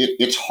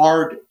it's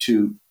hard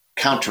to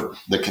counter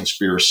the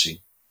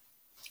conspiracy.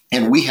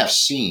 And we have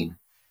seen,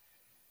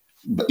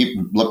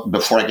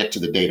 before I get to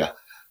the data,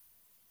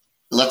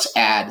 let's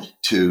add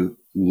to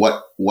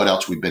what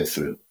else we've been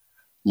through,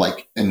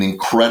 like an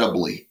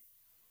incredibly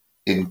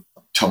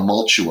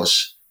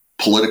tumultuous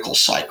political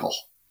cycle,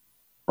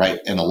 right?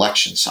 An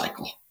election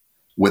cycle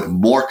with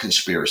more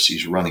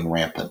conspiracies running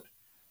rampant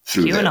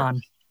through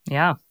QAnon.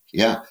 There.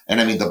 Yeah. And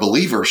I mean, the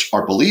believers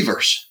are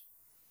believers.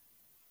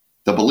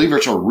 The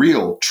believers are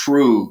real,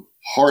 true,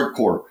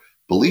 hardcore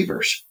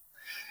believers.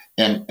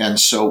 And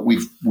so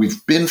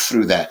we've been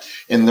through that.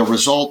 And the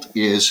result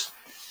is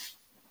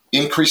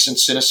increase in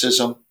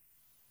cynicism,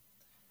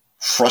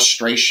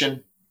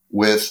 frustration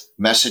with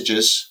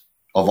messages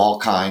of all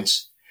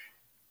kinds,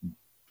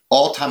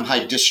 all-time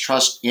high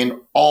distrust in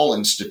all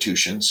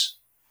institutions.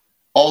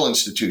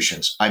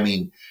 I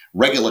mean,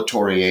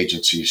 regulatory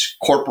agencies,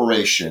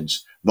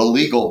 corporations, the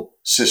legal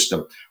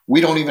system.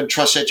 We don't even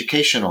trust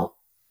the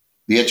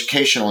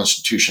educational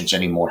institutions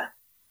anymore,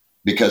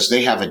 because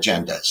they have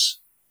agendas,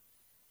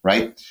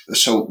 right?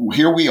 So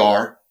here we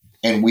are,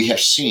 and we have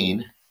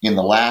seen in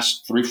the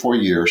last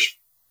 3-4 years,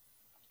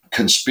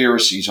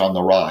 conspiracies on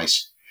the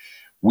rise.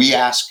 We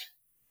ask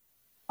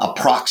a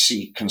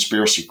proxy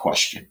conspiracy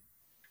question.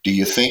 Do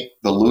you think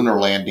the lunar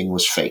landing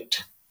was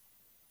faked?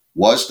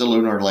 Was the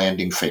lunar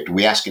landing faked?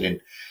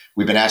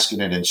 We've been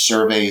asking it in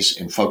surveys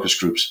and focus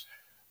groups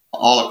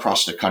all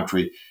across the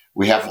country.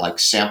 We have like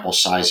sample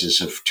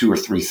sizes of 2,000 or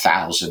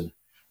 3,000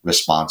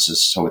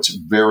 responses. So it's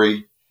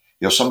very,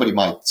 somebody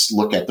might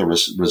look at the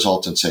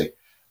results and say,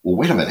 well,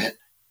 wait a minute.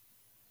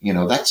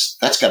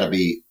 That's got to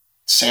be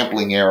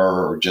sampling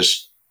error, or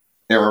just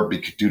error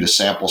due to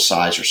sample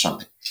size or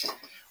something.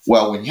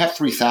 Well, when you have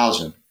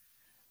 3,000,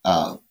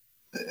 a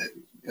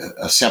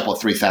sample of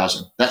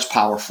 3,000, that's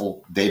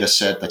powerful data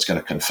set that's going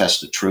to confess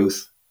the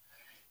truth.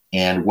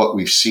 And what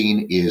we've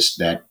seen is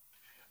that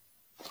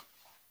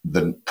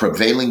the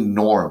prevailing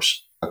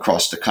norms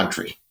across the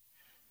country,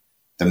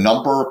 the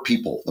number of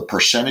people, the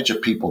percentage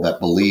of people that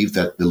believe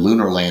that the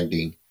lunar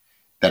landing,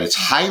 that it's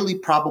highly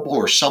probable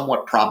or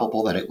somewhat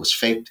probable that it was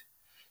faked,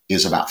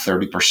 is about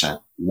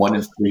 30%, 1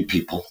 in 3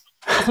 people.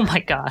 Oh my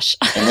gosh.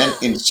 And then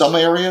in some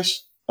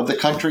areas of the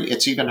country,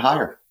 it's even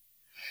higher.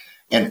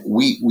 And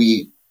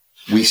we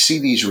see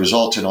these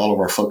results in all of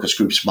our focus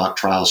groups, mock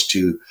trials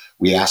too.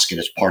 We ask it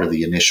as part of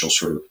the initial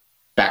sort of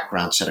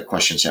background set of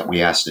questions that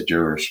we ask the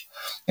jurors.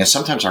 And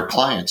sometimes our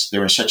clients,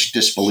 they're in such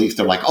disbelief.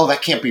 They're like, oh,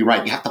 that can't be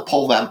right. You have to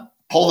poll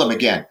them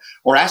again,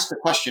 or ask the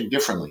question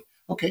differently.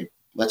 Okay,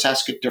 let's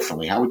ask it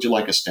differently. How would you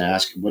like us to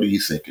ask it? What do you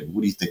think? And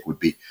what do you think would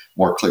be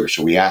more clear?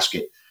 So we ask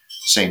it,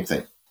 same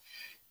thing.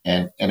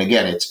 And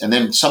again, and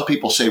then some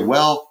people say,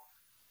 well,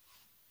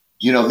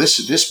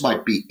 this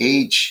might be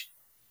age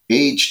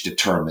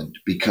determined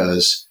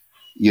because,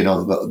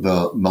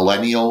 the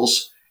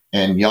millennials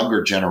and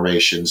younger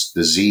generations,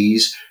 the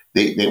Zs,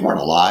 they weren't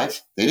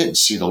alive. They didn't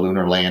see the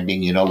lunar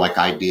landing, like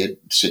I did,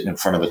 sitting in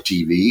front of a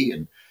TV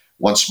and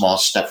one small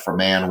step for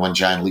man, one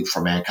giant leap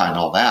for mankind,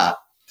 all that.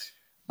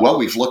 Well,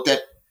 we've looked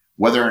at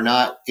whether or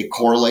not it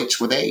correlates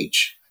with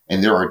age.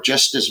 And there are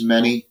just as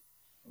many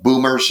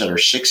boomers that are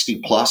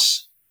 60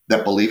 plus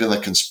that believe in the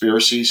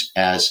conspiracies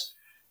as,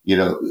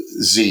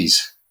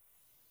 Zs.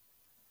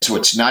 So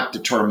it's not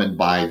determined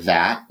by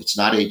that. It's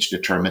not age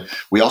determined.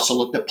 We also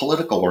looked at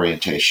political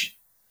orientation.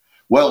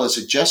 Well, is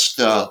it just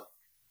the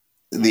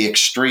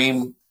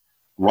extreme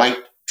right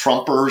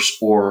Trumpers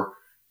or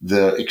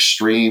the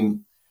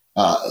extreme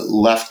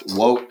left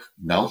woke?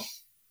 No,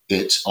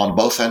 it's on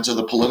both ends of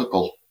the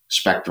political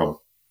spectrum.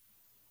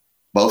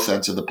 Both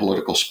ends of the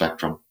political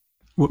spectrum.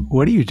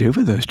 What do you do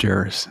with those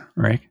jurors,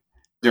 Rick?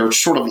 There are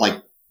sort of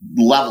like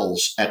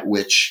levels at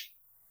which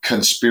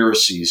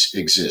conspiracies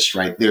exist,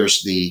 right?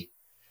 There's the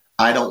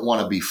I don't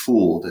want to be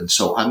fooled, and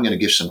so I'm going to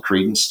give some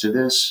credence to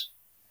this.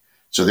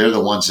 So they're the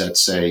ones that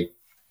say,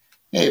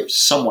 hey,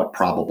 it's somewhat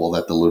probable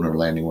that the lunar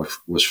landing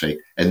was fake.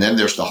 And then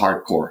there's the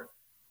hardcore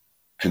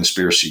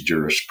conspiracy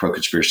jurors,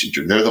 pro-conspiracy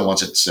jurors. They're the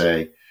ones that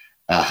say,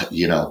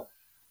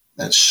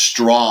 that's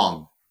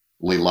strongly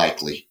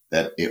likely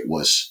that it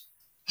was,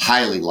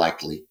 highly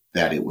likely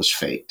that it was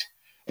faked.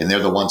 And they're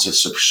the ones that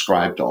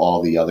subscribe to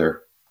all the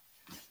other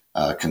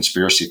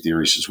conspiracy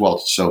theories as well.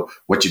 So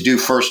what you do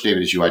first,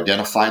 David, is you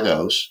identify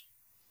those.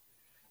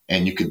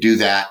 And you could do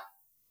that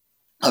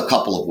a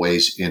couple of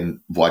ways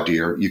in voir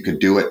dire. You could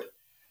do it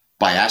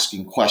by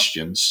asking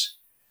questions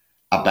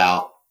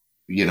about,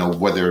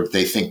 whether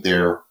they think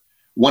they're,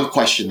 one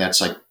question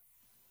that's like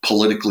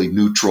politically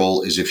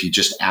neutral is if you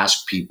just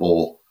ask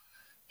people,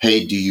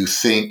 hey, do you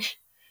think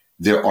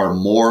there are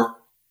more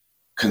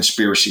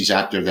conspiracies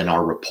out there than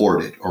are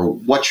reported? Or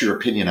what's your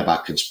opinion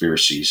about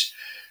conspiracies?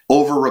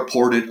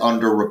 Overreported,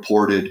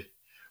 underreported,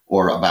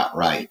 or about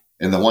right?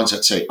 And the ones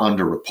that say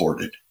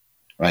underreported,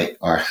 right,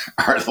 are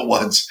the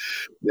ones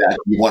that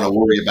you want to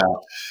worry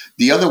about.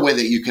 The other way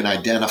that you can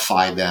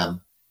identify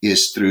them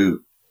is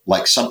through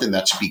like something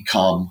that's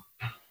become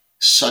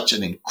such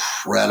an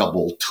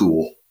incredible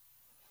tool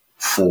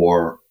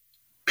for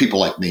people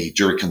like me,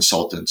 jury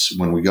consultants,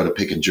 when we go to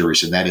picking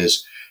juries, and that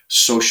is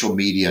social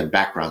media and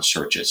background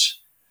searches.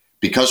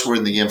 Because we're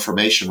in the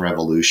information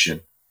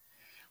revolution,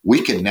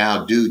 we can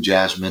now do,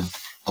 Jasmine,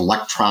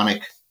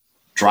 electronic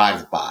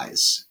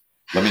drive-bys.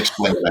 Let me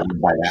explain what I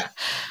mean by that.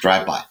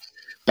 Drive-by.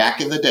 Back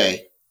in the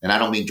day, and I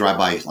don't mean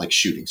drive-by like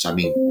shootings, I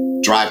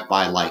mean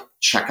drive-by like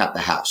check out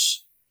the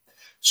house.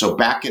 So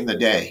back in the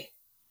day,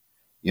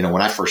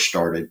 when I first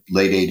started,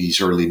 late 80s,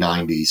 early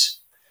 90s,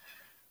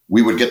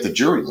 we would get the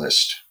jury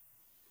list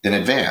in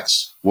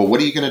advance. Well,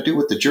 what are you going to do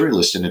with the jury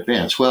list in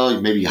advance? Well,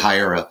 you maybe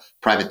hire a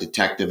private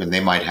detective and they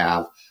might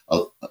have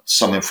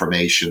some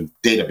information.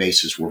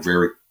 Databases were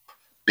very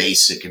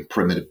basic and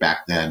primitive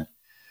back then.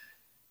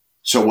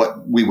 So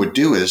what we would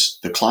do is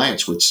the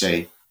clients would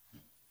say,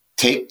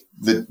 take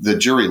the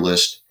jury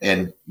list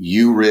and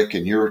you, Rick,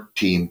 and your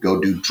team go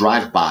do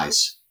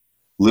drive-bys.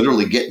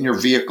 Literally get in your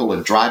vehicle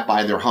and drive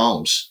by their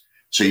homes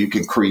so you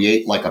can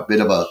create like a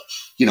bit of a,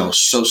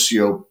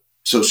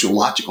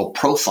 sociological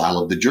profile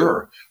of the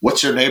juror.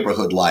 What's their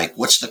neighborhood like?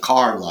 What's the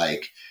car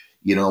like?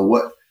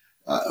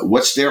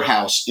 What's their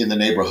house in the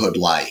neighborhood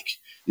like?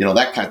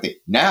 That kind of thing.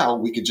 Now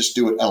we can just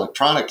do it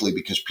electronically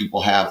because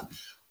people have,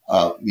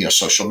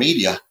 social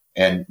media,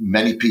 and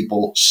many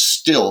people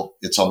still,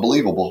 it's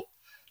unbelievable,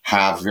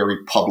 have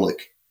very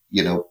public,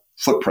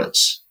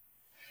 footprints.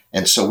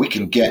 And so we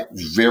can get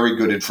very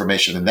good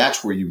information. And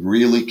that's where you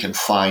really can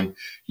find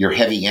your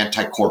heavy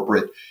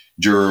anti-corporate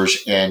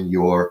jurors and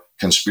your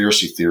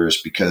conspiracy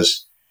theorists,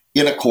 because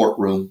in a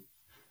courtroom,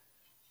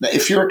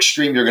 if you're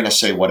extreme, you're going to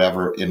say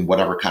whatever in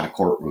whatever kind of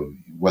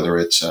courtroom, whether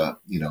it's a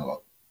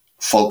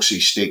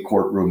folksy state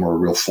courtroom or a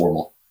real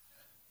formal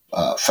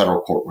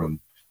federal courtroom.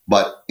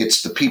 But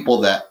it's the people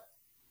that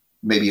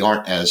maybe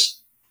aren't as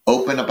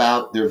open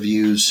about their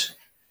views,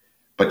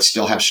 but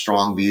still have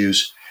strong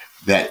views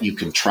that you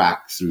can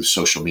track through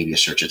social media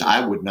searches.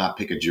 I would not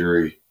pick a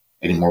jury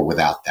anymore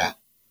without that.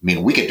 I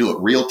mean, we could do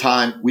it real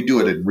time. We do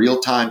it in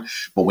real time.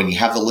 But when you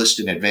have the list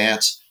in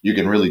advance, you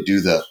can really do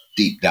the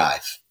deep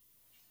dive.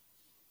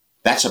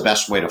 That's the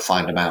best way to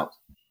find them out.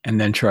 And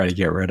then try to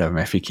get rid of them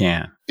if you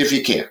can. If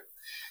you can.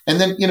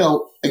 And then,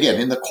 again,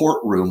 in the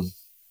courtroom,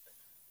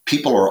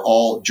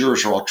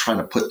 jurors are all trying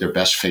to put their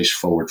best face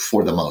forward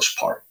for the most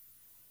part.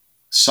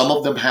 Some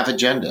of them have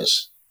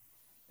agendas.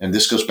 And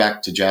this goes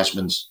back to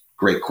Jasmine's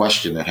great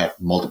question that had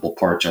multiple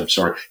parts. I'm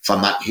sorry if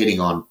I'm not hitting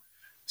on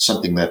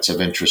something that's of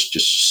interest,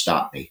 just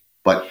stop me.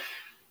 But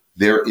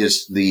there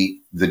is the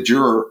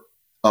juror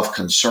of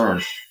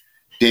concern.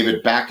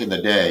 David, back in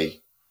the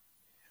day,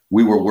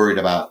 we were worried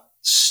about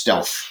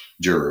stealth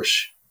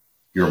jurors.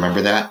 You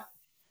remember that?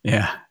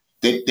 Yeah.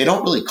 They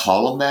don't really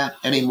call them that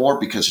anymore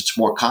because it's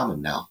more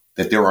common now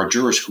that there are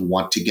jurors who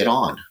want to get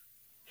on.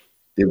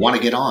 They want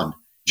to get on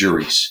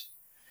juries.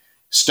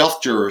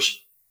 Stealth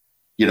jurors,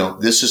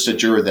 this is a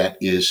juror that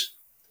is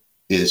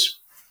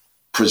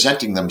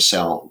presenting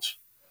themselves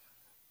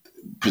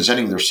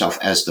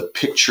as the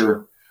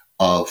picture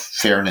of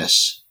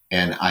fairness.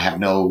 And I have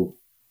no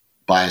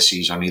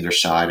biases on either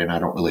side, and I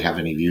don't really have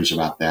any views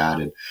about that.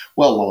 And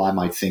well, I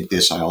might think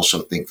this, I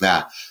also think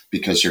that,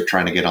 because they're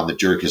trying to get on the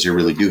jury because they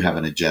really do have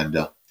an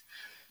agenda.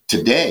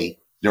 Today,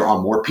 there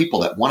are more people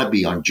that want to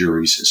be on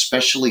juries,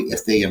 especially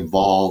if they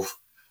involve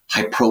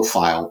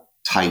high-profile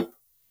type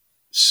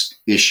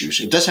issues.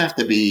 It doesn't have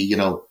to be,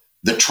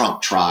 the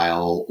Trump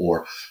trial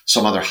or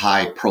some other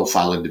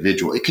high-profile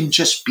individual. It can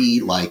just be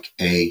like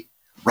a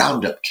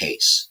roundup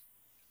case,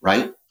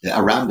 right?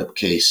 A roundup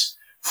case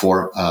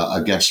for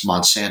against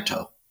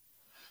Monsanto,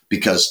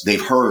 because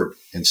they've heard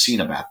and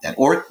seen about that.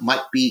 Or it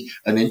might be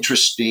an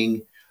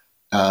interesting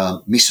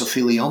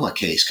mesothelioma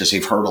case because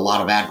they've heard a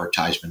lot of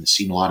advertisement and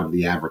seen a lot of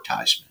the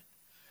advertisement,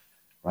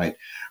 right?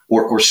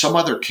 Or some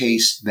other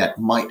case that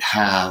might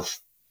have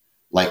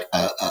like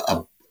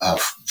a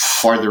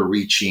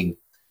farther-reaching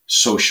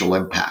social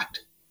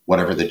impact,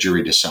 whatever the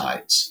jury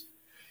decides.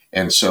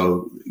 And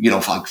so,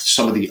 like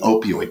some of the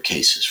opioid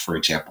cases, for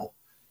example,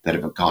 that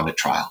have gone to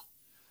trial,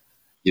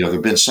 there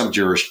have been some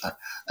jurors.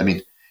 I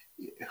mean,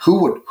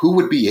 who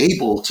would be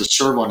able to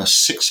serve on a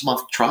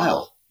 6-month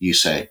trial, you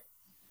say,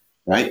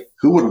 right?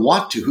 Who would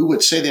want to? Who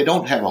would say they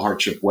don't have a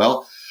hardship?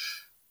 Well,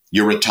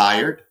 you're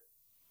retired.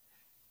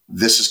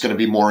 This is going to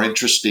be more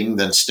interesting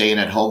than staying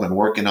at home and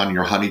working on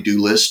your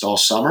honey-do list all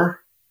summer.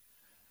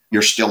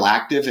 You're still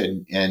active,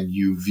 and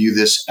you view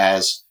this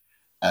as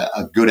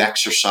a good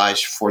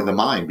exercise for the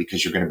mind,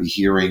 because you're going to be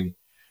hearing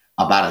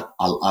about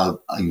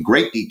in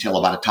great detail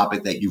about a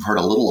topic that you've heard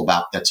a little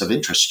about that's of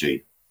interest to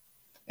you.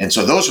 And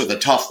so those are the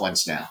tough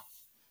ones now.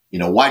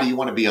 Why do you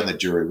want to be on the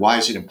jury? Why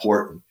is it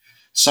important?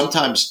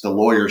 Sometimes the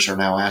lawyers are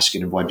now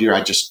asking, well, dear,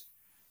 I just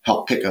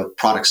helped pick a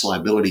products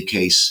liability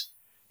case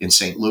in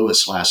St.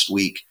 Louis last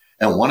week.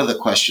 And one of the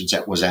questions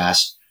that was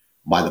asked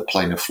by the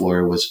plaintiff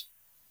lawyer was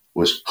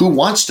who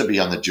wants to be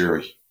on the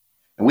jury?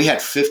 And we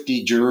had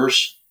 50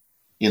 jurors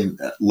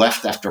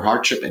left after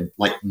hardship, and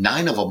like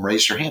 9 of them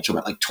raised their hands. So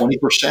about like 20%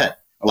 are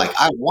like,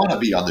 I want to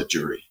be on the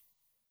jury.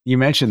 You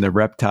mentioned the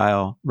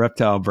reptile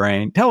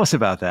brain. Tell us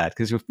about that,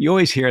 because you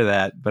always hear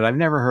that, but I've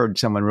never heard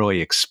someone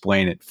really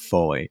explain it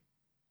fully.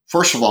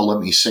 First of all, let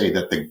me say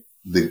that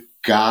the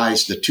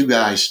two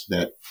guys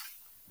that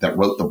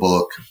wrote the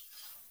book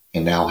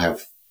and now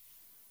have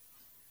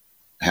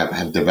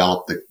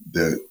developed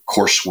the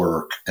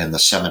coursework and the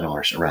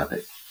seminars around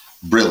it,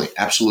 brilliant,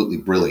 absolutely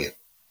brilliant.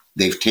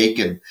 They've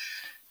taken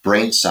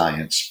brain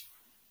science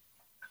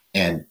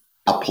and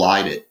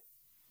applied it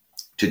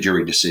to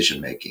jury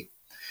decision making.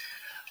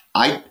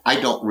 I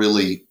don't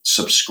really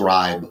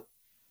subscribe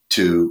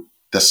to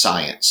the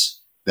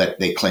science that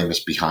they claim is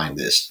behind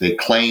this. They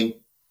claim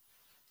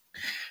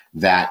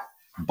that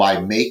by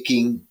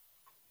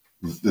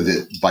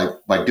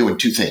doing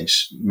two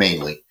things,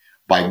 mainly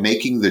by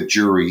making the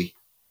jury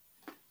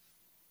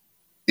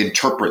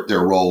interpret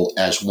their role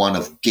as one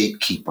of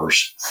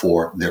gatekeepers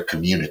for their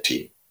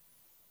community,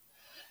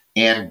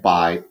 and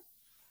by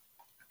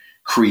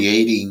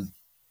creating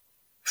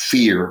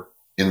fear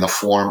in the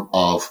form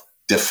of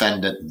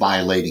defendant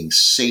violating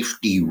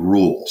safety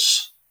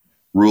rules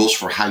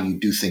for how you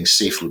do things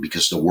safely,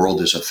 because the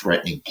world is a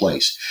threatening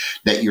place,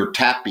 that you're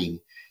tapping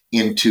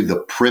into the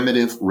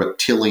primitive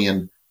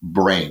reptilian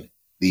brain,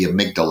 the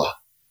amygdala,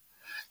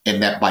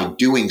 and that by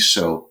doing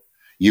so,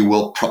 you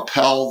will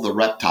propel the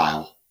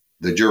reptile,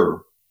 the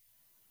juror,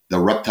 the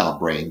reptile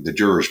brain, the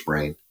juror's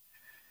brain,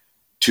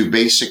 to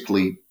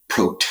basically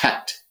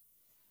protect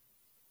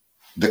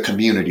the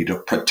community, to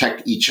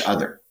protect each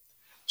other,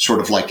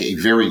 sort of like a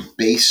very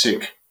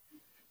basic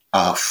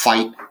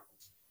fight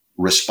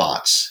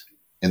response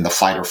in the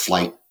fight or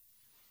flight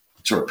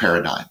sort of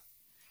paradigm.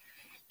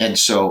 And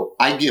so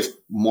I give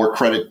more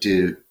credit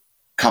to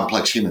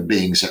complex human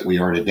beings that we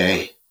are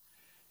today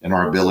and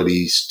our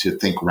abilities to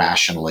think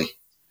rationally.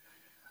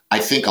 I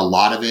think a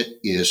lot of it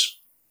is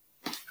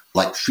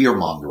like fear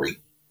mongering.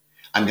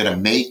 I'm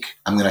going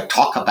to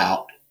talk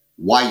about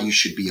why you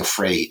should be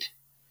afraid,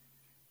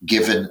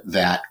 given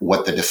that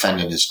what the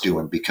defendant is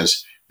doing,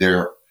 because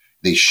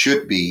they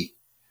should be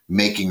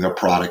making their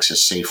products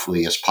as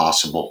safely as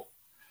possible.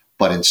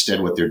 But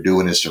instead, what they're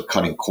doing is they're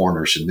cutting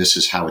corners, and this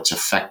is how it's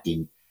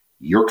affecting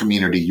your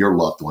community, your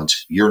loved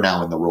ones. You're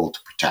now in the role to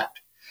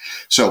protect.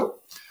 So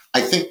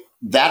I think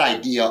that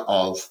idea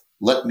of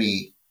let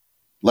me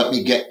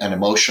get an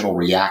emotional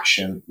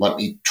reaction, let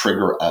me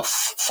trigger a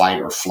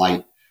fight or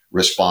flight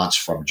response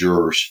from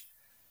jurors,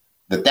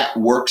 that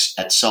works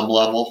at some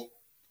level.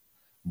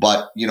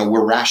 But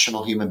we're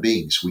rational human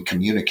beings. We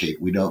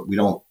communicate. We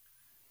don't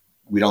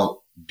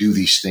do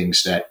these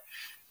things that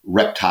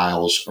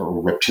reptiles or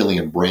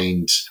reptilian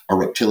brains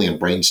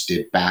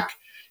did back,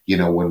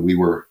 when we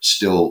were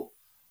still,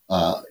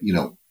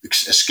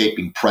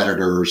 escaping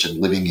predators and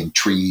living in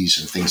trees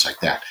and things like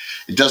that.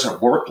 It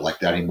doesn't work like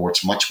that anymore.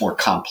 It's much more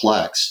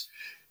complex.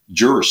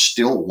 Jurors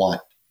still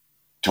want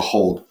to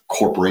hold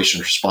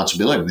corporations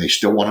responsibility, and they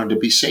still want them to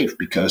be safe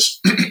because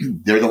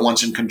they're the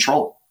ones in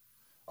control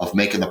of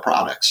making the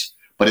products.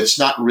 But it's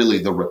not really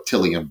the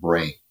reptilian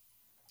brain.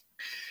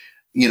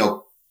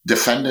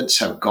 Defendants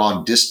have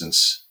gone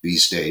distance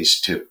these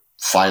days to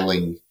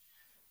filing,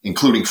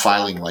 including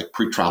filing like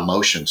pretrial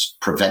motions,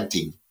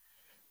 preventing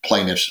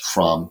plaintiffs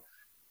from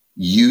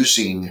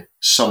using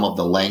some of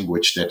the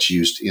language that's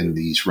used in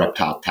these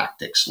reptile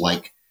tactics.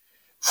 Like,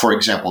 for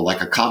example,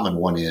 like a common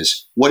one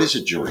is, what is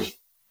a jury?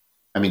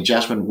 I mean,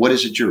 Jasmine, what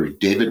is a jury?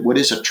 David, what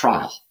is a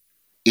trial?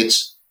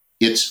 It's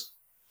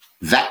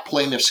that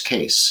plaintiff's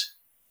case,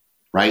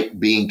 right,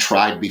 being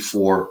tried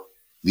before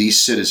these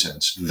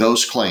citizens,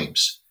 those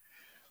claims.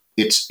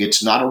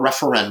 It's not a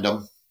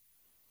referendum.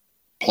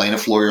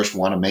 Plaintiff lawyers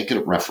want to make it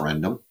a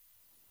referendum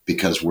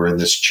because we're in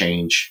this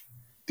change,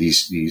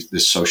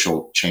 this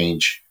social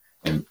change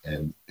and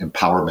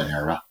empowerment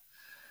era.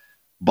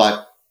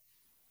 But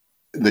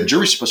the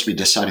jury's supposed to be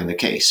deciding the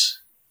case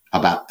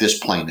about this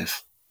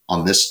plaintiff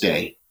on this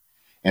day.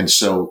 And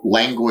so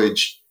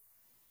language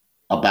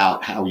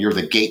about how you're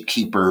the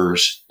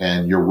gatekeepers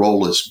and your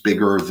role is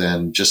bigger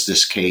than just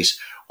this case,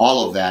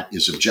 all of that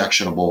is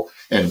objectionable.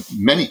 And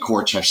many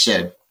courts have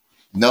said,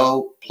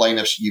 no,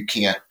 plaintiffs, you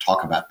can't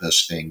talk about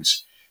those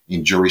things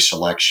in jury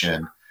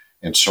selection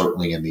and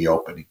certainly in the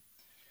opening.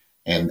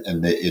 And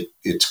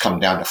it's come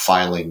down to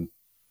filing.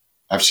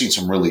 I've seen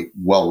some really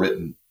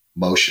well-written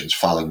motions,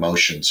 filing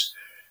motions,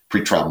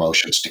 pretrial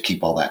motions to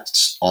keep all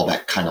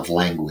that kind of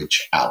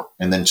language out.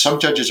 And then some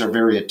judges are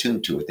very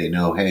attuned to it. They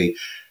know, hey,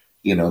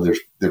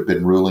 there've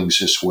been rulings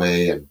this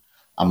way, and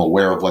I'm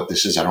aware of what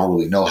this is. I don't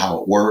really know how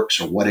it works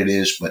or what it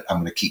is, but I'm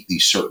going to keep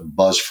these certain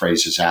buzz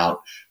phrases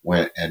out,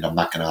 and I'm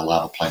not going to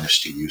allow the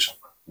plaintiffs to use them.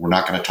 We're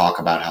not going to talk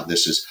about how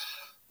this is,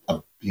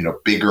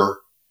 bigger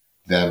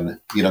than,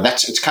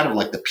 it's kind of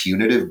like the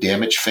punitive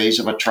damage phase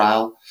of a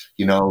trial.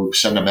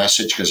 Send a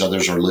message because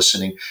others are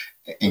listening,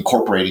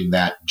 incorporating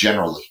that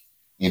generally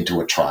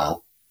into a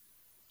trial.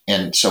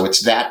 And so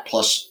it's that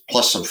plus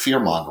some fear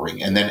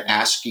mongering, and then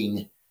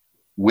asking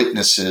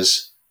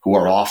witnesses who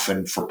are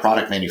often, for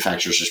product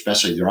manufacturers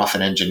especially, they're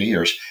often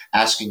engineers,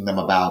 asking them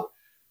about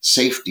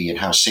safety and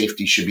how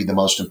safety should be the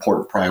most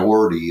important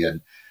priority.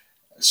 And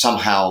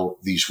somehow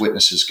these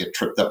witnesses get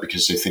tripped up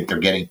because they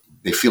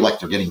feel like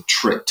they're getting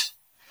tricked.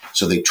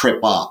 So they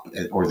trip up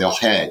or they'll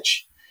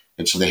hedge.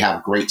 And so they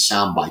have great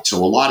sound bites.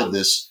 So a lot of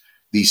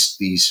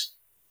these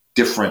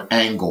different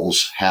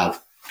angles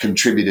have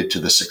contributed to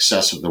the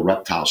success of the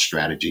reptile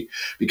strategy,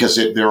 because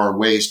there are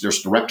ways.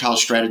 There's the reptile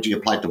strategy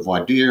applied to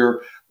voir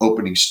dire,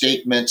 opening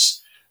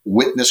statements,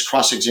 witness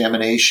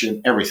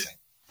cross-examination, everything.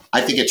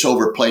 I think it's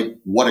overplayed.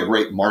 What a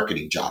great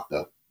marketing job,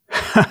 though.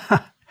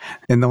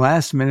 In the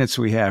last minutes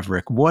we have,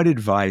 Rick, what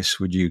advice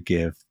would you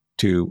give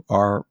to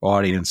our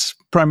audience,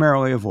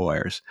 primarily of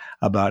lawyers,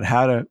 about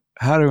how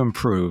to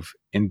improve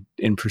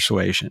in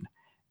persuasion,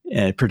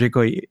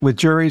 particularly with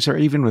juries or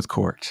even with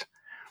courts?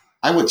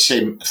 I would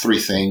say three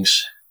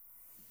things.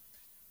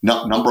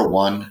 Number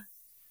one,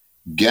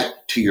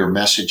 get to your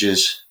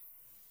messages,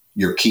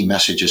 your key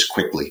messages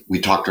quickly. We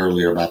talked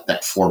earlier about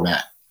that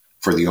format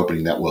for the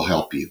opening that will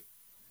help you.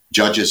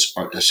 Judges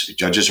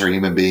are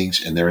human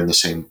beings, and they're in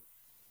the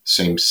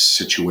same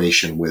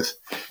situation with,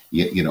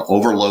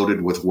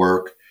 overloaded with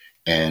work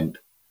and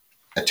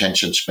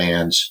attention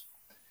spans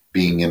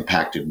being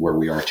impacted where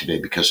we are today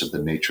because of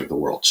the nature of the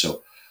world.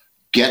 So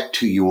get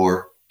to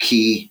your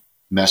key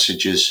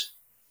messages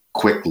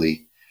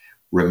quickly.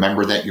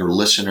 Remember that your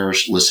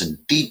listeners listen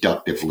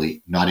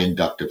deductively, not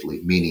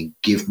inductively, meaning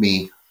give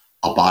me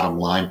a bottom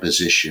line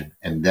position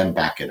and then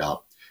back it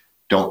up.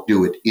 Don't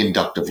do it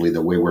inductively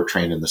the way we're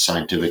trained in the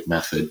scientific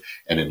method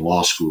and in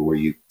law school, where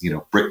you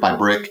brick by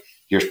brick,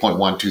 here's point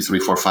 1, 2, 3,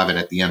 4, 5, and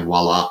at the end,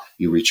 voila,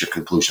 you reach your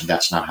conclusion.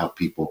 That's not how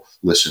people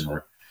listen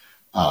or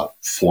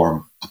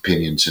form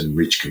opinions and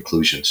reach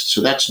conclusions. So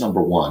that's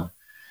number one.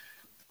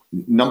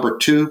 Number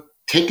two,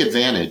 take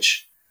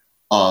advantage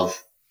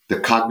of the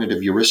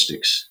cognitive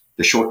heuristics,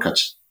 the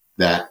shortcuts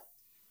that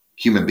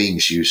human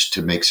beings use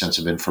to make sense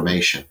of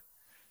information.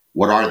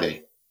 What are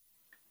they?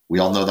 We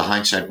all know the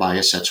hindsight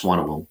bias. That's one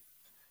of them.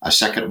 A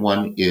second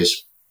one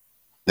is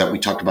that we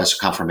talked about is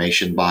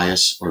confirmation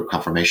bias or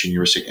confirmation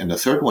heuristic. And the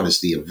third one is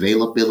the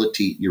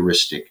availability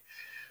heuristic.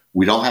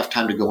 We don't have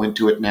time to go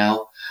into it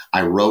now.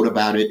 I wrote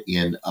about it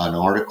in an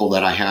article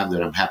that I have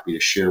that I'm happy to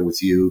share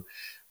with you.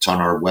 It's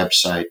on our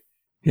website.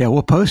 Yeah,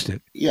 we'll post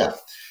it. Yeah.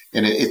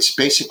 And it's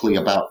basically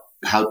about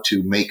how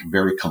to make a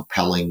very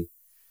compelling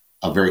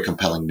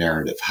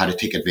narrative, how to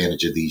take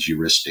advantage of these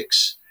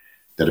heuristics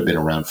that have been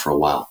around for a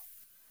while.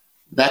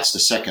 That's the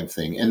second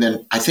thing. And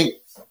then I think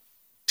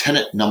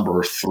tenet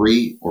number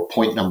 3 or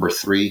point number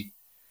 3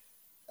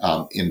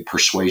 in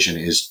persuasion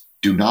is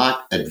do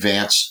not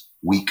advance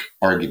weak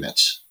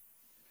arguments.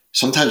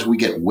 Sometimes we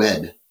get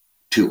wed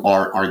to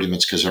our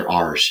arguments because they're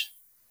ours.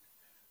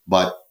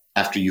 But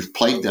after you've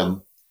played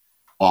them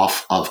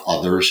off of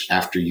others,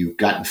 after you've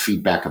gotten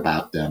feedback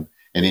about them,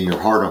 And in your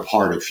heart of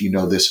heart, if you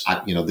know this,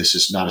 this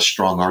is not a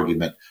strong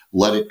argument,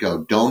 let it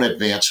go. Don't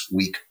advance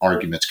weak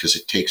arguments because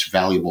it takes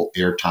valuable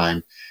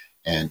airtime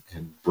and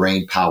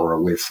brain power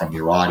away from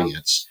your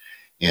audience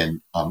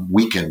and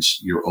weakens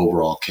your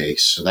overall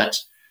case. So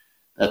that's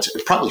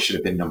it probably should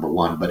have been number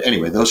one. But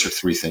anyway, those are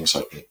three things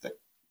I think that.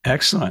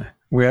 Excellent.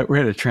 We're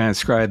going to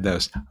transcribe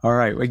those. All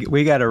right.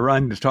 We got to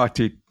run to talk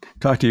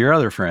to your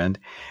other friend.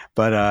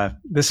 But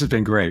this has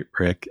been great,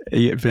 Rick.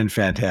 You've been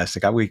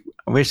fantastic. I wish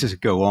this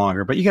could go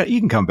longer, but you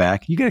can come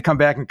back. You got to come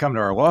back and come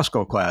to our law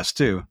school class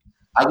too.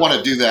 I want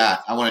to do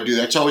that.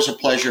 It's always a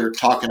pleasure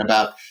talking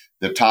about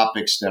the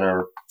topics that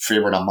are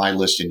favorite on my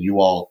list. And you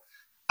all,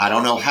 I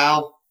don't know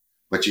how,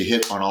 but you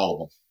hit on all of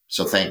them.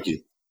 So thank you.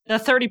 The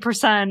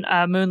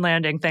 30% moon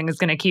landing thing is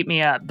going to keep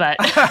me up, but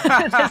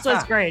this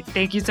was great.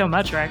 Thank you so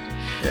much, Rick.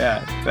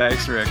 Yeah.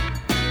 Thanks, Rick.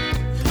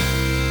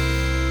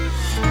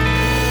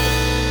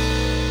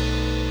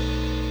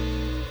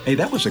 Hey,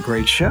 that was a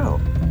great show.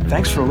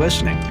 Thanks for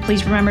listening.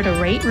 Please remember to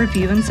rate,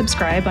 review, and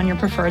subscribe on your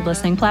preferred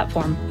listening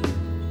platform.